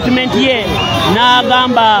yarakola statement ye, na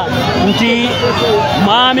gamba nti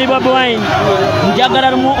Mami Bob Wine, njagala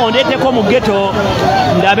rumu ondeteko mu ghetto,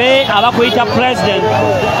 ndabe abakuyita president.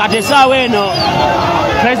 Katesa weno,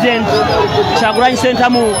 President Kyagulanyi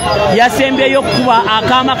Ssentamu yasembyeyo kuba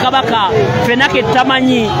akama kabaka fenake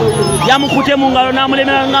tamanyi yamukute mu ngalo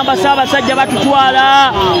namulemera ngamba Ssaabasajja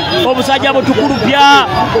batutwala obusajja butukulupya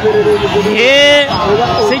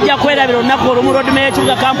sijja kwerabira olunaku olumu roadmate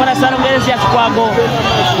ekibuga Kampala Salongerezi yakikwago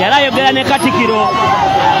yali ayogera ne Katikiro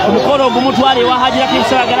omukolo ogumutwala ewa Hajira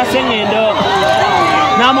Kinsabagala Sengendo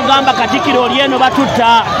namugamba Katikiro oli eno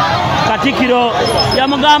batutta. Katikiro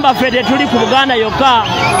yamugamba fede tuli ku Buganda yokka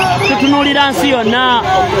tutunulira nsi yonna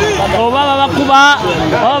oba babakuba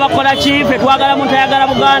oba bakola ki fe twagala muntu ayagala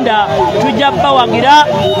Buganda tujja bawagira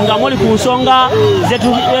nga muli ku nsonga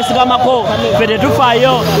zetwesigamako fede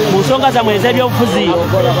tufaayo mu nsonga zammwe ez'ebyobufuzi.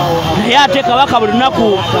 Naye ate Kabaka buli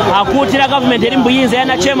lunaku akuutira gavumenti eri mu buyinza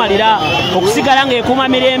yanakyemalira okusigala nga ekuuma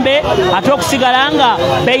mirembe ate okusigala nga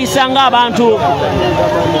beeyisanga abantu.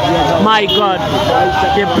 My God,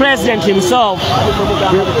 the president himself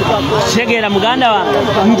Shegera Muganda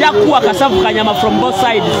njakuwa kasavu kanyama from both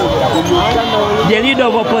sides, the leader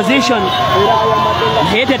of opposition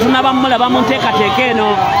yete tunabamula bamunteka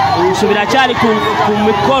tekeno subira cyali ku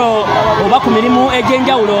mikoro oba ku mirimu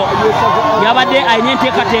ejenjawulo yabadde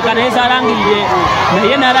ayinteka teka neza arangirije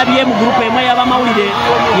naye narabye mu groupe emwe y'abamawulire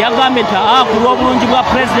yagambe ta ku lw'obulungi bwa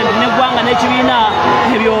president n'eggwanga n'ekibiina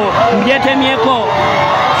ebyo mbyetemyeko.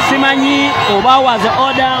 Simanyi oba was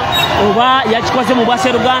order oba yakikoze mu bwase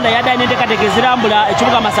Uganda yadde n'enteekateeka ezirambula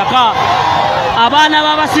ekibuga Masaka. Abaana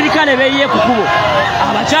b'abasirikale beeyiye ku kkubo,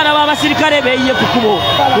 abakyala b'abasirikale beeyiye ku kkubo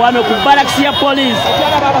wano ku barracks ya police.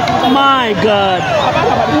 My God,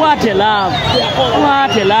 what a love,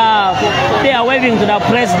 what a love. They are waving to the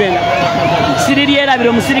president. Siriri erabira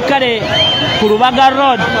omusirikale ku Lubaga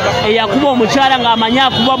Road eyakuba omukyala ng'amanya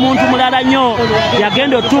akuba muntu mulala nnyo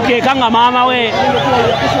yagenda otuuka eka nga maama we.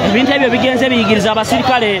 Ebintu ebyo bigenze biyigiriza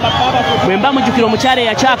abasirikale. Bwe mba mujjukira omukyala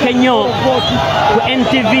eyakyaka ennyo ku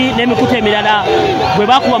NTV n'emikutu emirala bwe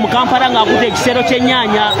bakuba mu Kampala ng'akuta ekisero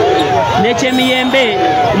ky'ennyaanya n'eky'emiyembe,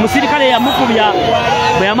 omusirikale yamukubya.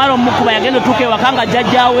 Bwe yamala omukuba yagenda otuuka ewaka nga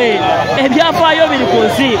jjajjaawe. Ebyafaayo biri ku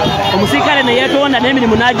nsi. Omusirikale ne yeetonda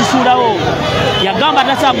n'emirimu n'agisuulawo. Yagamba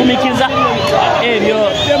tasaagumiikiriza ebyo.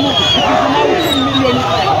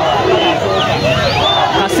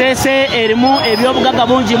 Kasese erimu ebyobugagga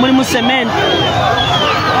bungi, mulimu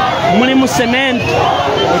cement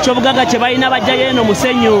ekyobugagga kye balina bajjayo eno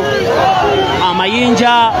musenyu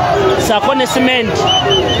amayinja saako ne cement.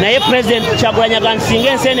 Naye president Kyagulanyi agamba singa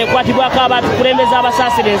ensi eno ekwatibwako abantu kulembeza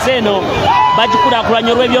abasaasira ensi eno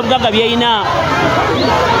bagikulaakulanya olw'ebyobugagga byeyina.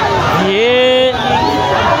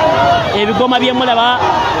 Ebigoma byemulaba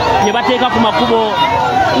bye bateeka ku makubo.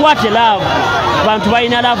 What a love. Bantu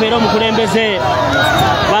balina laavu era omukulembeze.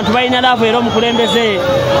 Bantu balina laavu era omukulembeze.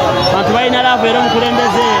 Bantu balina laavu era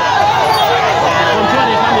omukulembeze.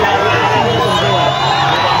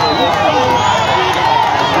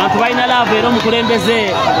 Bantu balina laavu era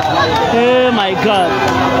omukulembeze. Oh my God.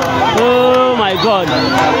 Oh my God.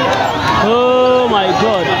 Oh my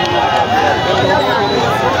God.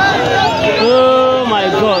 Oh my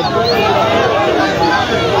God.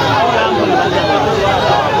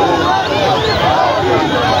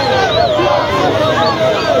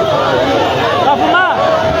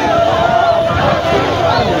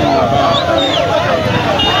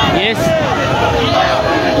 Yes.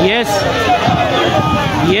 Yes.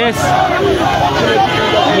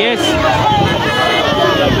 Yes.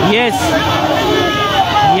 Yes.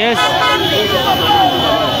 Yes.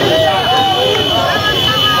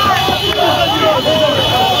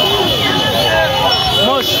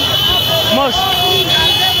 Mosh.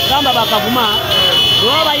 Kamba bakavuma.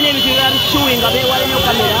 Oba balina ebintu byabisuwi nga beewala nnyo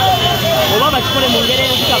kamera oba bakikole mu ngeri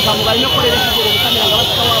enzikakkamu balina okukolera ekigere mu kamera nga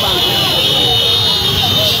basikawo abantu.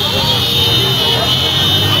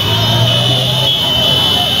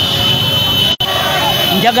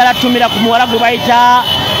 Njagala tumira ku muwala gwe bayita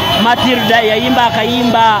Matilda yayimba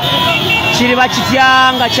akayimba kiriba kitya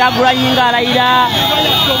nga Kyagulanyi ng'alayira.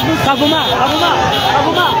 Kavuma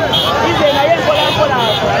ize naye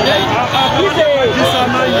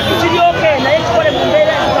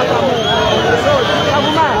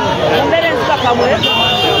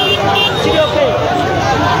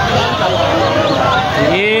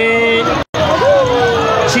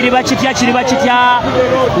Chiriba chitya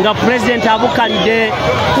nga president abukalide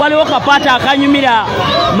waliwo kapata akanyumira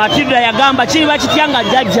Matilda yagamba chiriba chitya nga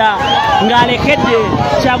jajja nga alekedde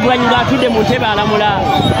Kyagulanyi nga atudde mu ntebe alamula.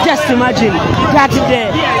 Just imagine that day,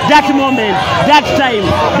 that moment, that time,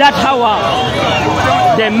 that hour.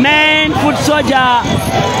 The main foot soldier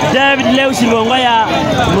David Lewis Bongoya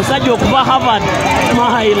musajja okuva Harvard.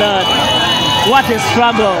 My Lord, what a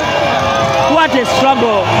struggle. What a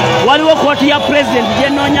struggle. Waliwo kooti ya president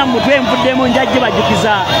jenonya mutwe mvuddemu njajje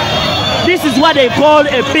bajukiza. This is what they call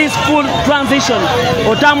a peaceful transition.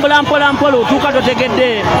 Otambula mpola mpola otuuka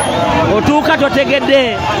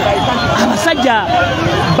totegedde. Abasajja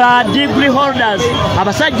ba degree holders,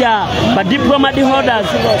 abasajja ba diplomat holders,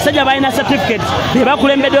 abasajja balina certificate be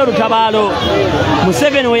bakulembedde olutabaalo.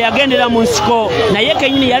 Museveni we yagendera mu nsiko naye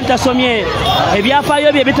kenyini yali tasomye.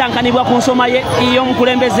 Ebyafaayo bye bitankanibwa ku nsoma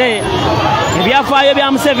y'omukulembeze. Ebyafaayo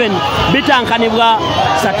bya Museveni bitankanibwa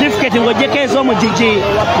certificate ng'ojjeko ez'omugigi,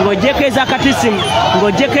 ng'ojjeko ez'akatisimu,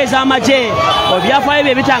 ng'ojjeko ez'amagye. Ebyafaayo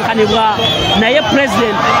bye bitankanibwa naye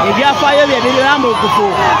president ebyafaayo bye birambukufu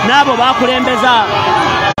n'abo bakulembeza.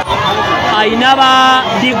 Ayina ba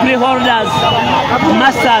degree holders,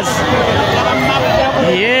 masters.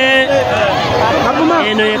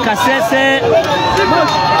 Eno ye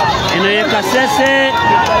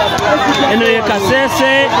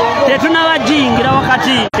Kasese. Tetunaba jingira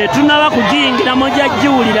wakati, tetunaba kujingira mujja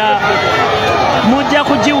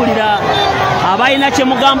kujiwulira. Abayina kye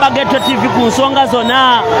mugamba Ghetto TV ku nsonga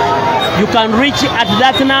zonna. You can reach at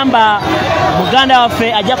that number. Muganda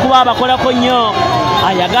waffe ajja kuba abakolako nnyo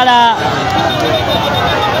ayagala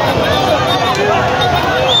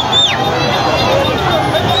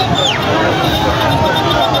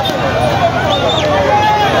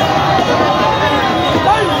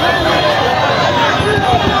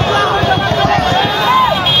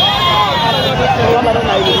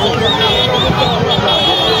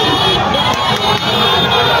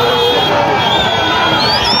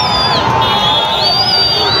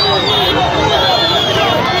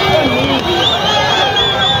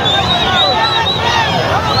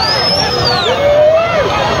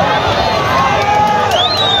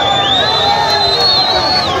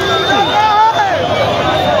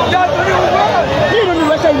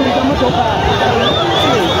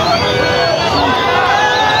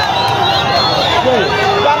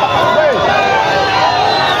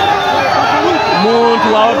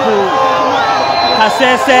muntu watu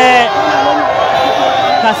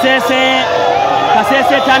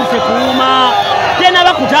Kasese tandise kuuma tena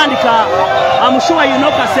bakutandika. I'm sure you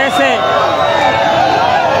know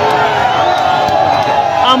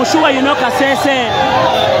Kasese.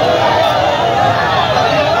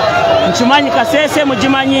 Nchimanyi Kasese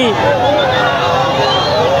mujimanyi.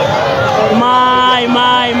 My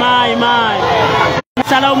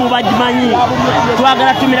salamu bajimanyi.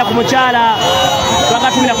 Twagala tumira ku mukyala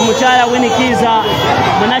Winikiza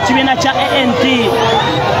munakibiina kya ANT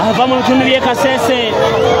ava mu bitundu by'e Kasese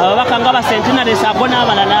ababaka nga ba Centenary Sako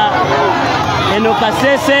n'abalala. Eno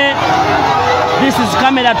Kasese, this is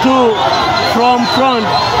camera 2 from front,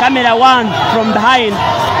 camera 1 from behind.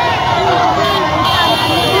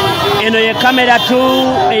 Eno ye camera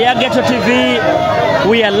 2 eya Ghetto TV.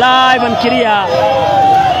 We are live and clear.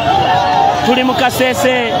 Tuli mu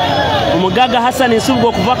Kasese. Omugaga Hassan Nsubwa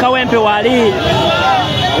okuva Kawempe wali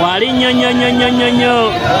nnyo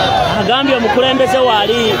agambye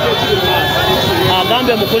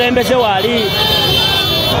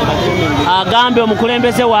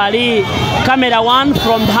omukulembeze wali. Camera 1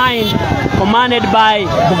 from behind commanded by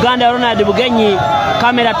Buganda Ronald Bugenyi.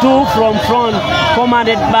 Camera 2 from front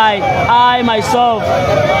commanded by I myself.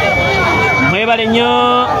 Mwebale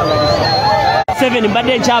nnyo. 7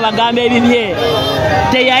 mbadde nkyabagamba ebibye.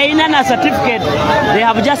 Teyayina na certificate. They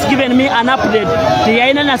have just given me an update.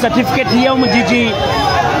 Teyayina na certificate y'omugigi.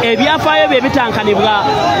 Ebyafaayo bye bitankanibwa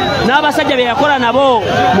n'abasajja be yakola nabo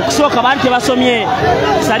mu kusooka baali tebasomye.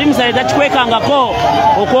 Salim Saida kikwekangako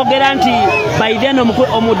okwogera nti Biden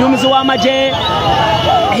omuduumizi w'amagye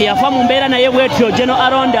yafa mu mbeera naye bwetyo General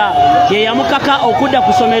Aronda ye yamukaka okudda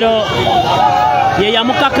ku ssomero. ye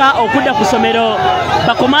yamukaka okudda ku ssomero.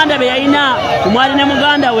 Bakomanda be yalina omwali ne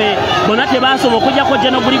muganda we bonna tebasoma okujjako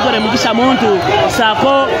General Grigore Mugisha Muntu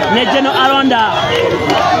saako ne General Alonda.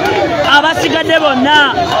 Abasigadde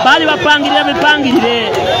bonna baali bapangirira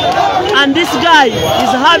bipangirire. And this guy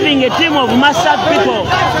is having a team of master people.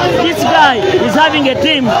 This guy is having a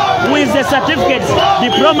team with the certificates,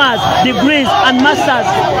 diplomas, degrees and masters.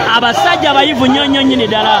 Abasajja bayivu nnyo nnyini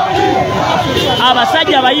ddala.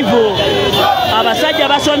 Abasajja bayivu. Abasajja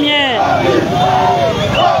basomye.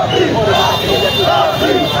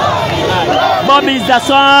 Bobi is the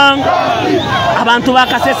song. Abantu ba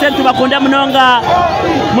Kasese tubakunda munonga.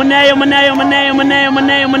 Muneyo.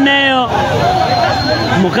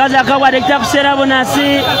 Mukazi akawa dekita kusera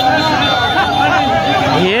bonasi.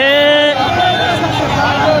 Yeah.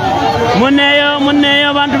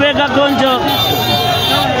 Muneyo bantu beka konjo.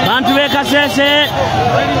 Bantu beka Kasese.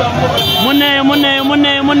 Muneyo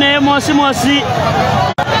mosi.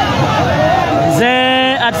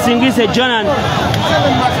 Ze atsingise Jonan.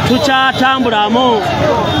 Tucha tambulamu.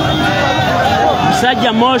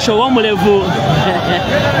 Musajja Mosho w'omulevu.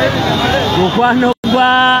 Mukwano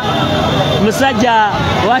gwa musajja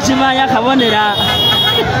wakimanya kabonera.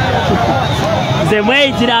 Ze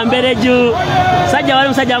mweyitira mbereju. Musajja wali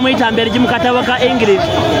musajja mweyita mbereju mu katabo ka English.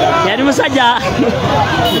 Yali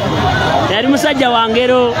musajja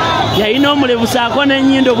wangero. Yalina omulevu saako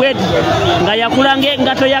n'ennyindo bweti. Nga yakula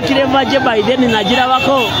ng'engato ya Kireva gye Biden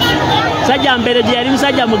nagirabako. Musajja mbereju yali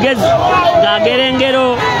musajja mugezi. Ng'agera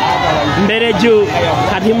engero. Mbereju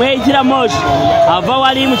kati mweyitira Mosho ava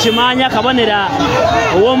wali mukimanya kabonera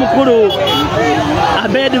ow'omukulu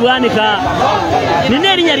Abedi Bwanika.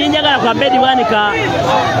 Nina erinnya linjagala ku Abedi Bwanika.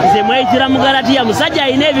 Nze mweyitira Mugalatiya. Musajja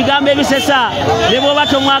alina ebigambo ebisesa ne bw'oba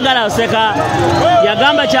tomwagala oseka.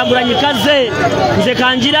 Yagamba Kyagulanyi kazze nze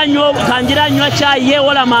kanjira nywa caayi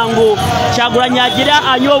yeewola mangu. Kyagulanyi agira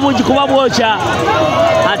anywa obuugi kuba bwokya.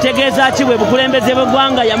 Ategeeza ki bwe bukulembeze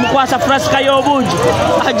bw'eggwanga yamukwasa fulasika y'obuugi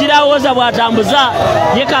agirawooza bw'atambuza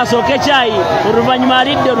ye kasooke caayi oluvannyuma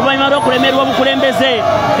alidde oluvannyuma lw'okulemerwa obukulembeze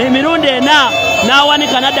emirundi ena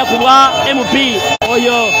n'awanika n'adda ku bwa MP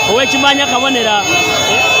oyo ow'ekimanya kabonera.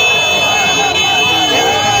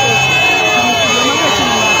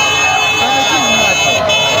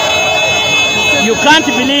 You can't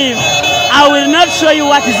believe. I will not show you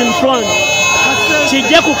what is in front.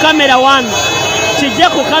 Kijje ku camera one.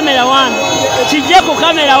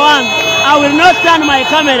 I will not turn my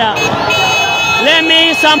camera. Let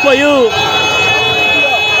me sample you.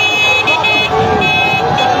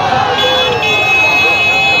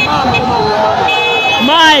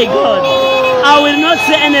 My God, I will not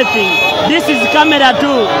say anything. This is camera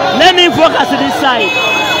 2. Let me focus this side.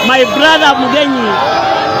 My brother Mugenyi.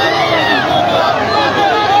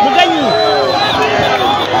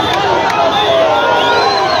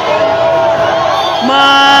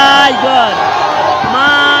 My God.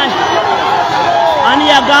 Ani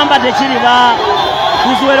yagamba tekiriba.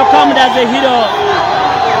 He's welcomed as a hero.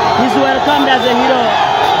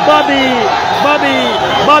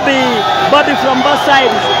 Bobi from both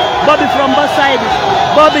sides.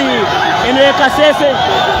 Bobi Enwe Kasese.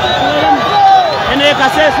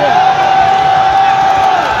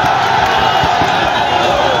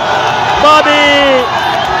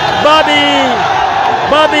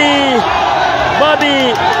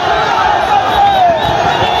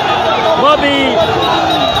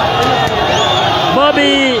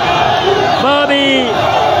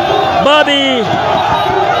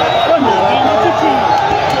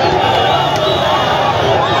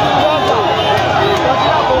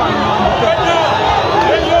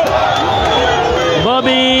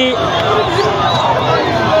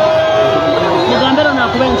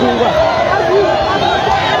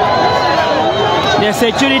 The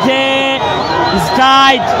security is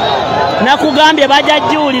tight. Nakugambye bajja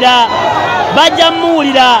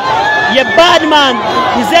muwulira ye badman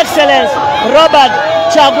His Excellence Robert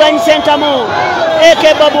Kyagulanyi Ssentamu AK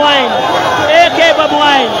Bobi Wine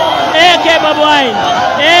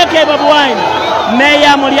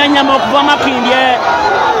Meya Mulyanyama okuva Makindye.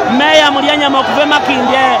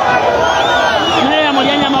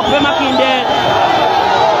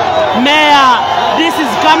 Meya, this is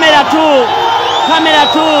camera 2. My.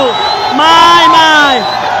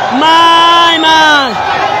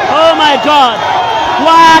 Oh my God.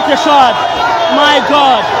 What a shot. My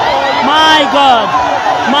God.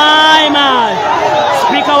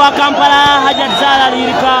 Speaker wa Kampala Hajat Zara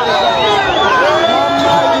Lirika.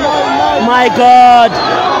 My God.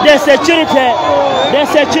 The security is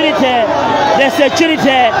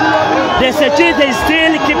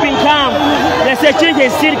still keeping calm. The security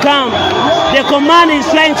is still calm. The command is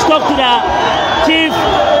trying to talk to the Chief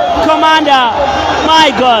Commander,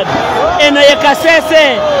 my God, eno ye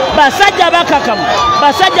Kasese, basajja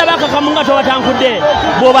bakakamu nga tobatankudde,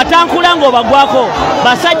 bw'obatankula ng'obagwako,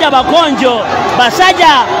 basajja bakonjo,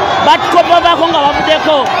 basajja batukopavako nga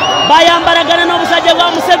bavuddeko, bayambalagana n'obusajja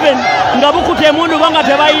bwa Museveni nga bukuta emundu bo nga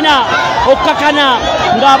tebalina okukakana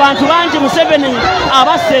ng'abantu bangi Museveni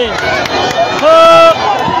abasse.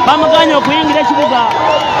 Bamuganye okuyingira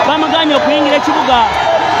ekibuga.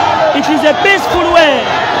 It is a peaceful way.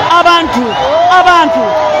 Abantu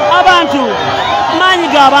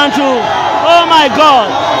manyiga abantu. Oh my God,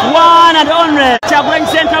 one and only Kyagulanyi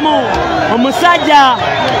Ssentamu, omusajja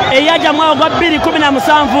eyajja mwaka gwa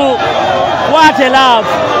 2017. What a love.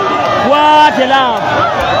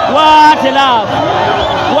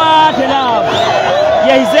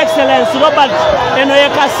 Yeah, His Excellency Robert eno ye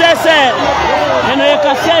Kasese,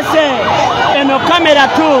 eno camera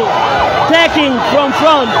 2 taking from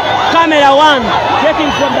front, camera 1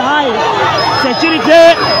 taking from behind.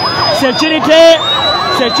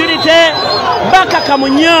 Security bakaka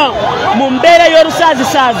munyo mu mbeera y'olusaazi.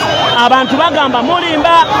 Abantu bagamba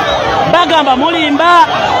mulimba.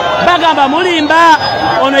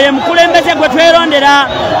 Ono ye mukulembeze gwe twerondera.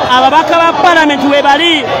 Ababaka ba parliament we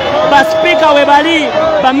bali, ba speaker we bali,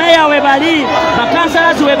 ba mayor we bali, ba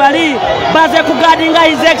councillors we bali, baze kugadinga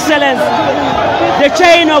His Excellency. The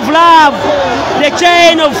chain of love, the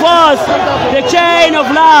chain of force, the chain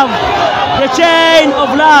of love.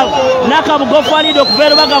 Nakabugofu alido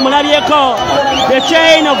kuveru baga mulabyeko. The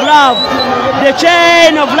chain of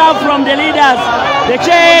love from the leaders, the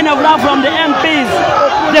chain of love from the MPs.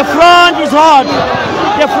 The front is hot.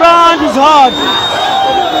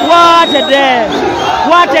 What a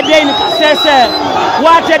day in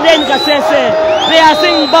Kasese. They are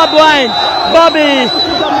singing BOBI.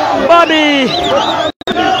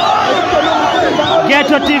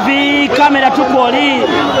 Ghetto TV camera tukoli.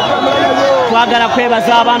 Twagala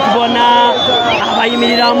kwebaza abantu bonna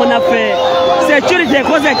abayimirira munaffe. Security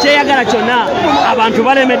ekoze kyeyagala kyonna abantu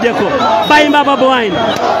balemeddeko. Bayimba Bobi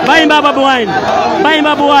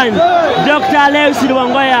Wine. Dr. Lewis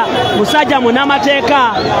Luwangoya, musajja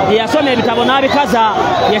munamateeka yasoma ebitabo n'abikaza,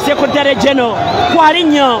 ye Secretary General kwali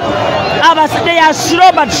nnyo. They are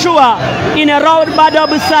slow but sure in a road bad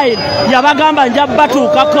side. Yabagamba nja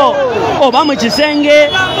batuukako oba mu kisenge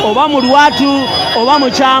oba mu lwatu oba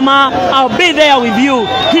mu kyama. I'll be there with you.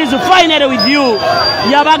 He's finally with you.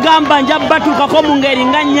 Yabagamba nja batuukako mu ngeri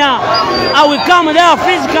nga nnya. I will come there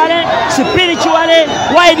physically, spiritually,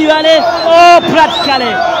 widely, all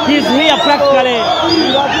practically. He's here practically.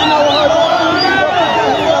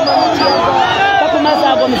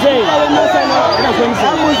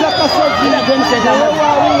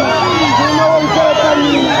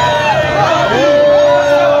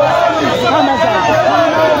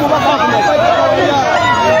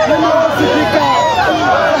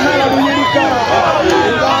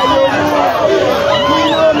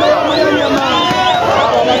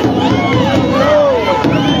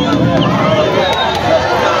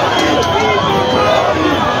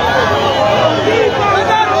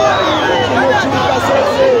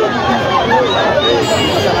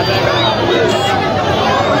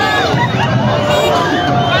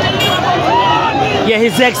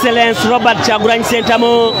 His Excellency Robert Kyagulanyi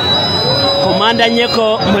Ssentamu, Commander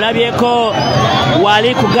Nyeko mulabyeko,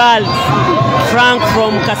 wali kugal Frank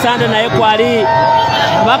from Kasanda naye kwali,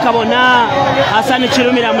 abaka bonna Hassan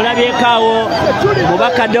Kirumira mulabyekaawo,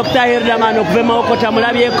 mubaka Dr. Hildaman okuvema okota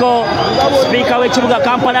mulabyeko, speaker w'ekibuga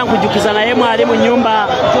Kampala nkujukiza naye mwali mu nyumba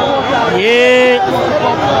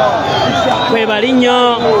kwebali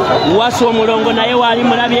nnyo. Wasu omulongo naye wali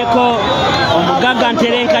mulabyeko, omugaga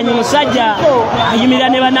Nterenkanyi musajja ayimirira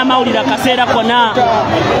ne bannamawulire akaseera konna.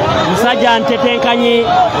 Musajja Nterenkanyi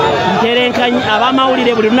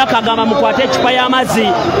abamawulire buli lunaku agamba mukwate ekipa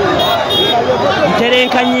y'amazzi.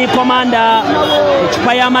 Nterenkanyi komanda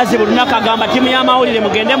ekipa y'amazzi buli lunaku agamba timu y'amawulire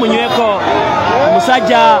mugende munyweko.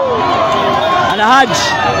 Musajja Alhaji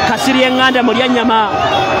Kasiri Enganda Mulyanyama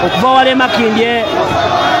okuva wale Makindye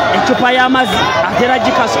ekipa y'amazzi atera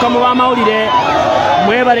gikasuka mu bamawulire.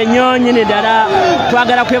 Mwebale nnyo nnyini ddala.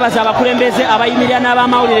 Twagala kwebaza abakulembeze abayimirira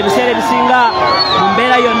n'abamawulire ebiseera ebisinga mu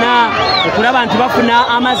mbeera yonna okulaba nti bafuna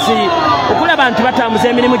amazzi, okulaba nti batambuza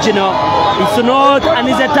emirimu gino. It's not an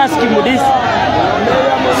easy task mu this.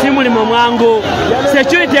 Si mulimu mwangu.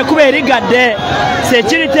 Security ekuba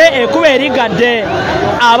erigadde.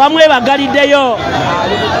 Abamu ebagaliddeyo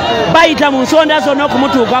bayita mu nsonda zonna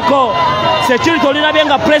okumutuukako. security olirabye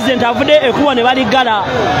nga president avudde ekubo ne baligala.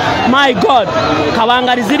 My God,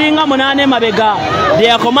 kabangari ziringa 8 mabega. They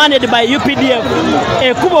are commanded by UPDF.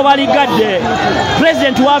 Ekubo baligadde.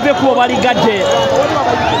 President wave ekubo baligadde.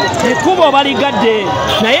 Ekubo baligadde.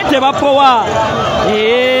 Naye tebapowa.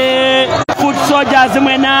 Foot soldiers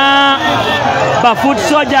mwena. Ba foot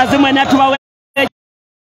soldiers mwena tubawe.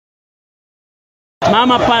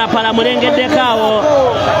 Mama para mulengeddekaawo.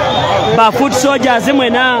 Ba foot soldiers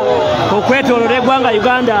mwena okwetooloola eggwanga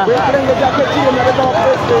Uganda.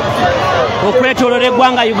 Okwetooloola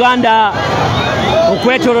eggwanga Uganda.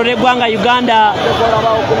 Okwetooloola eggwanga Uganda.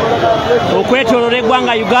 Okwetooloola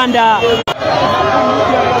eggwanga Uganda.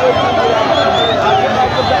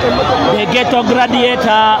 The ghetto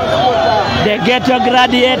gladiator. The ghetto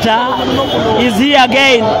gladiator is here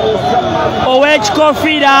again.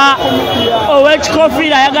 Owekikofiira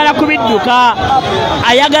ayagala kubidduka.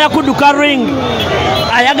 Ayagala kudduka ring.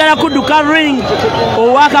 Ayagala kudduka ring.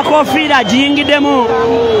 Owakakofiira giyingiddemu.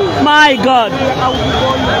 My God.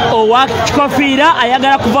 Owakikofiira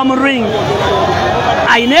ayagala kuva mu ring.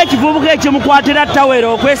 Ayina ekivubuka ekimukwatira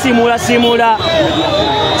tawero okwesiimuulasiimuula.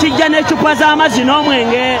 Kijja n'eccupa z'amazzi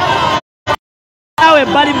n'omwenge. Awe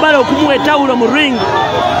bali okumuwa ettawulo mu ring.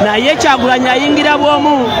 Naye Kyagulanyi ayingira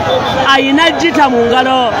bw'omu. Ayina jita mu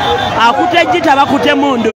ngalo. Akute jita bakute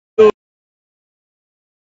mundu.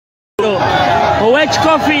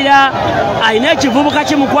 Owekikofiira ayina ekivubuka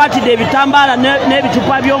kimukwatidde ebitambaala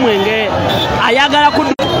n'ebitupa by'omwenge. Ayagala ku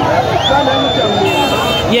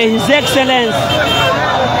His Excellence.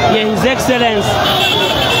 His Excellence.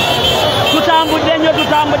 Tutambudde nnyo.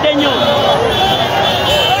 Tutambudde nnyo.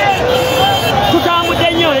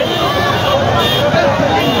 Tutambudde nnyo.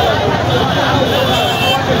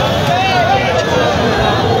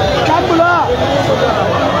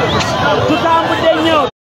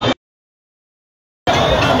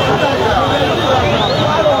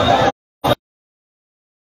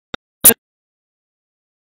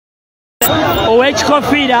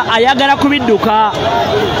 Owekikofiira ayagala kubidduka.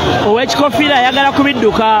 Owekikofiira ayagala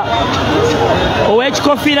kubidduka.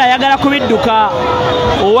 Owekikofiira ayagala kubidduka.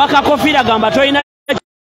 Owakakofiira gamba toyina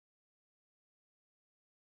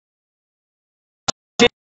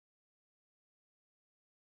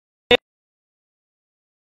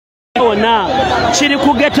wonna kiri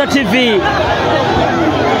ku Ghetto TV.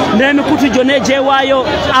 N'emikutu gyonna egyewaayo.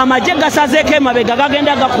 Amagye gasazeeko emabega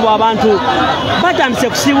gagenda gakuba abantu. Batandise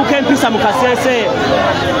kusiibuka empisa mu Kasese.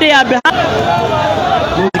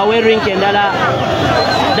 Awe ring endala.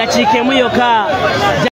 Dakiika emu yokka.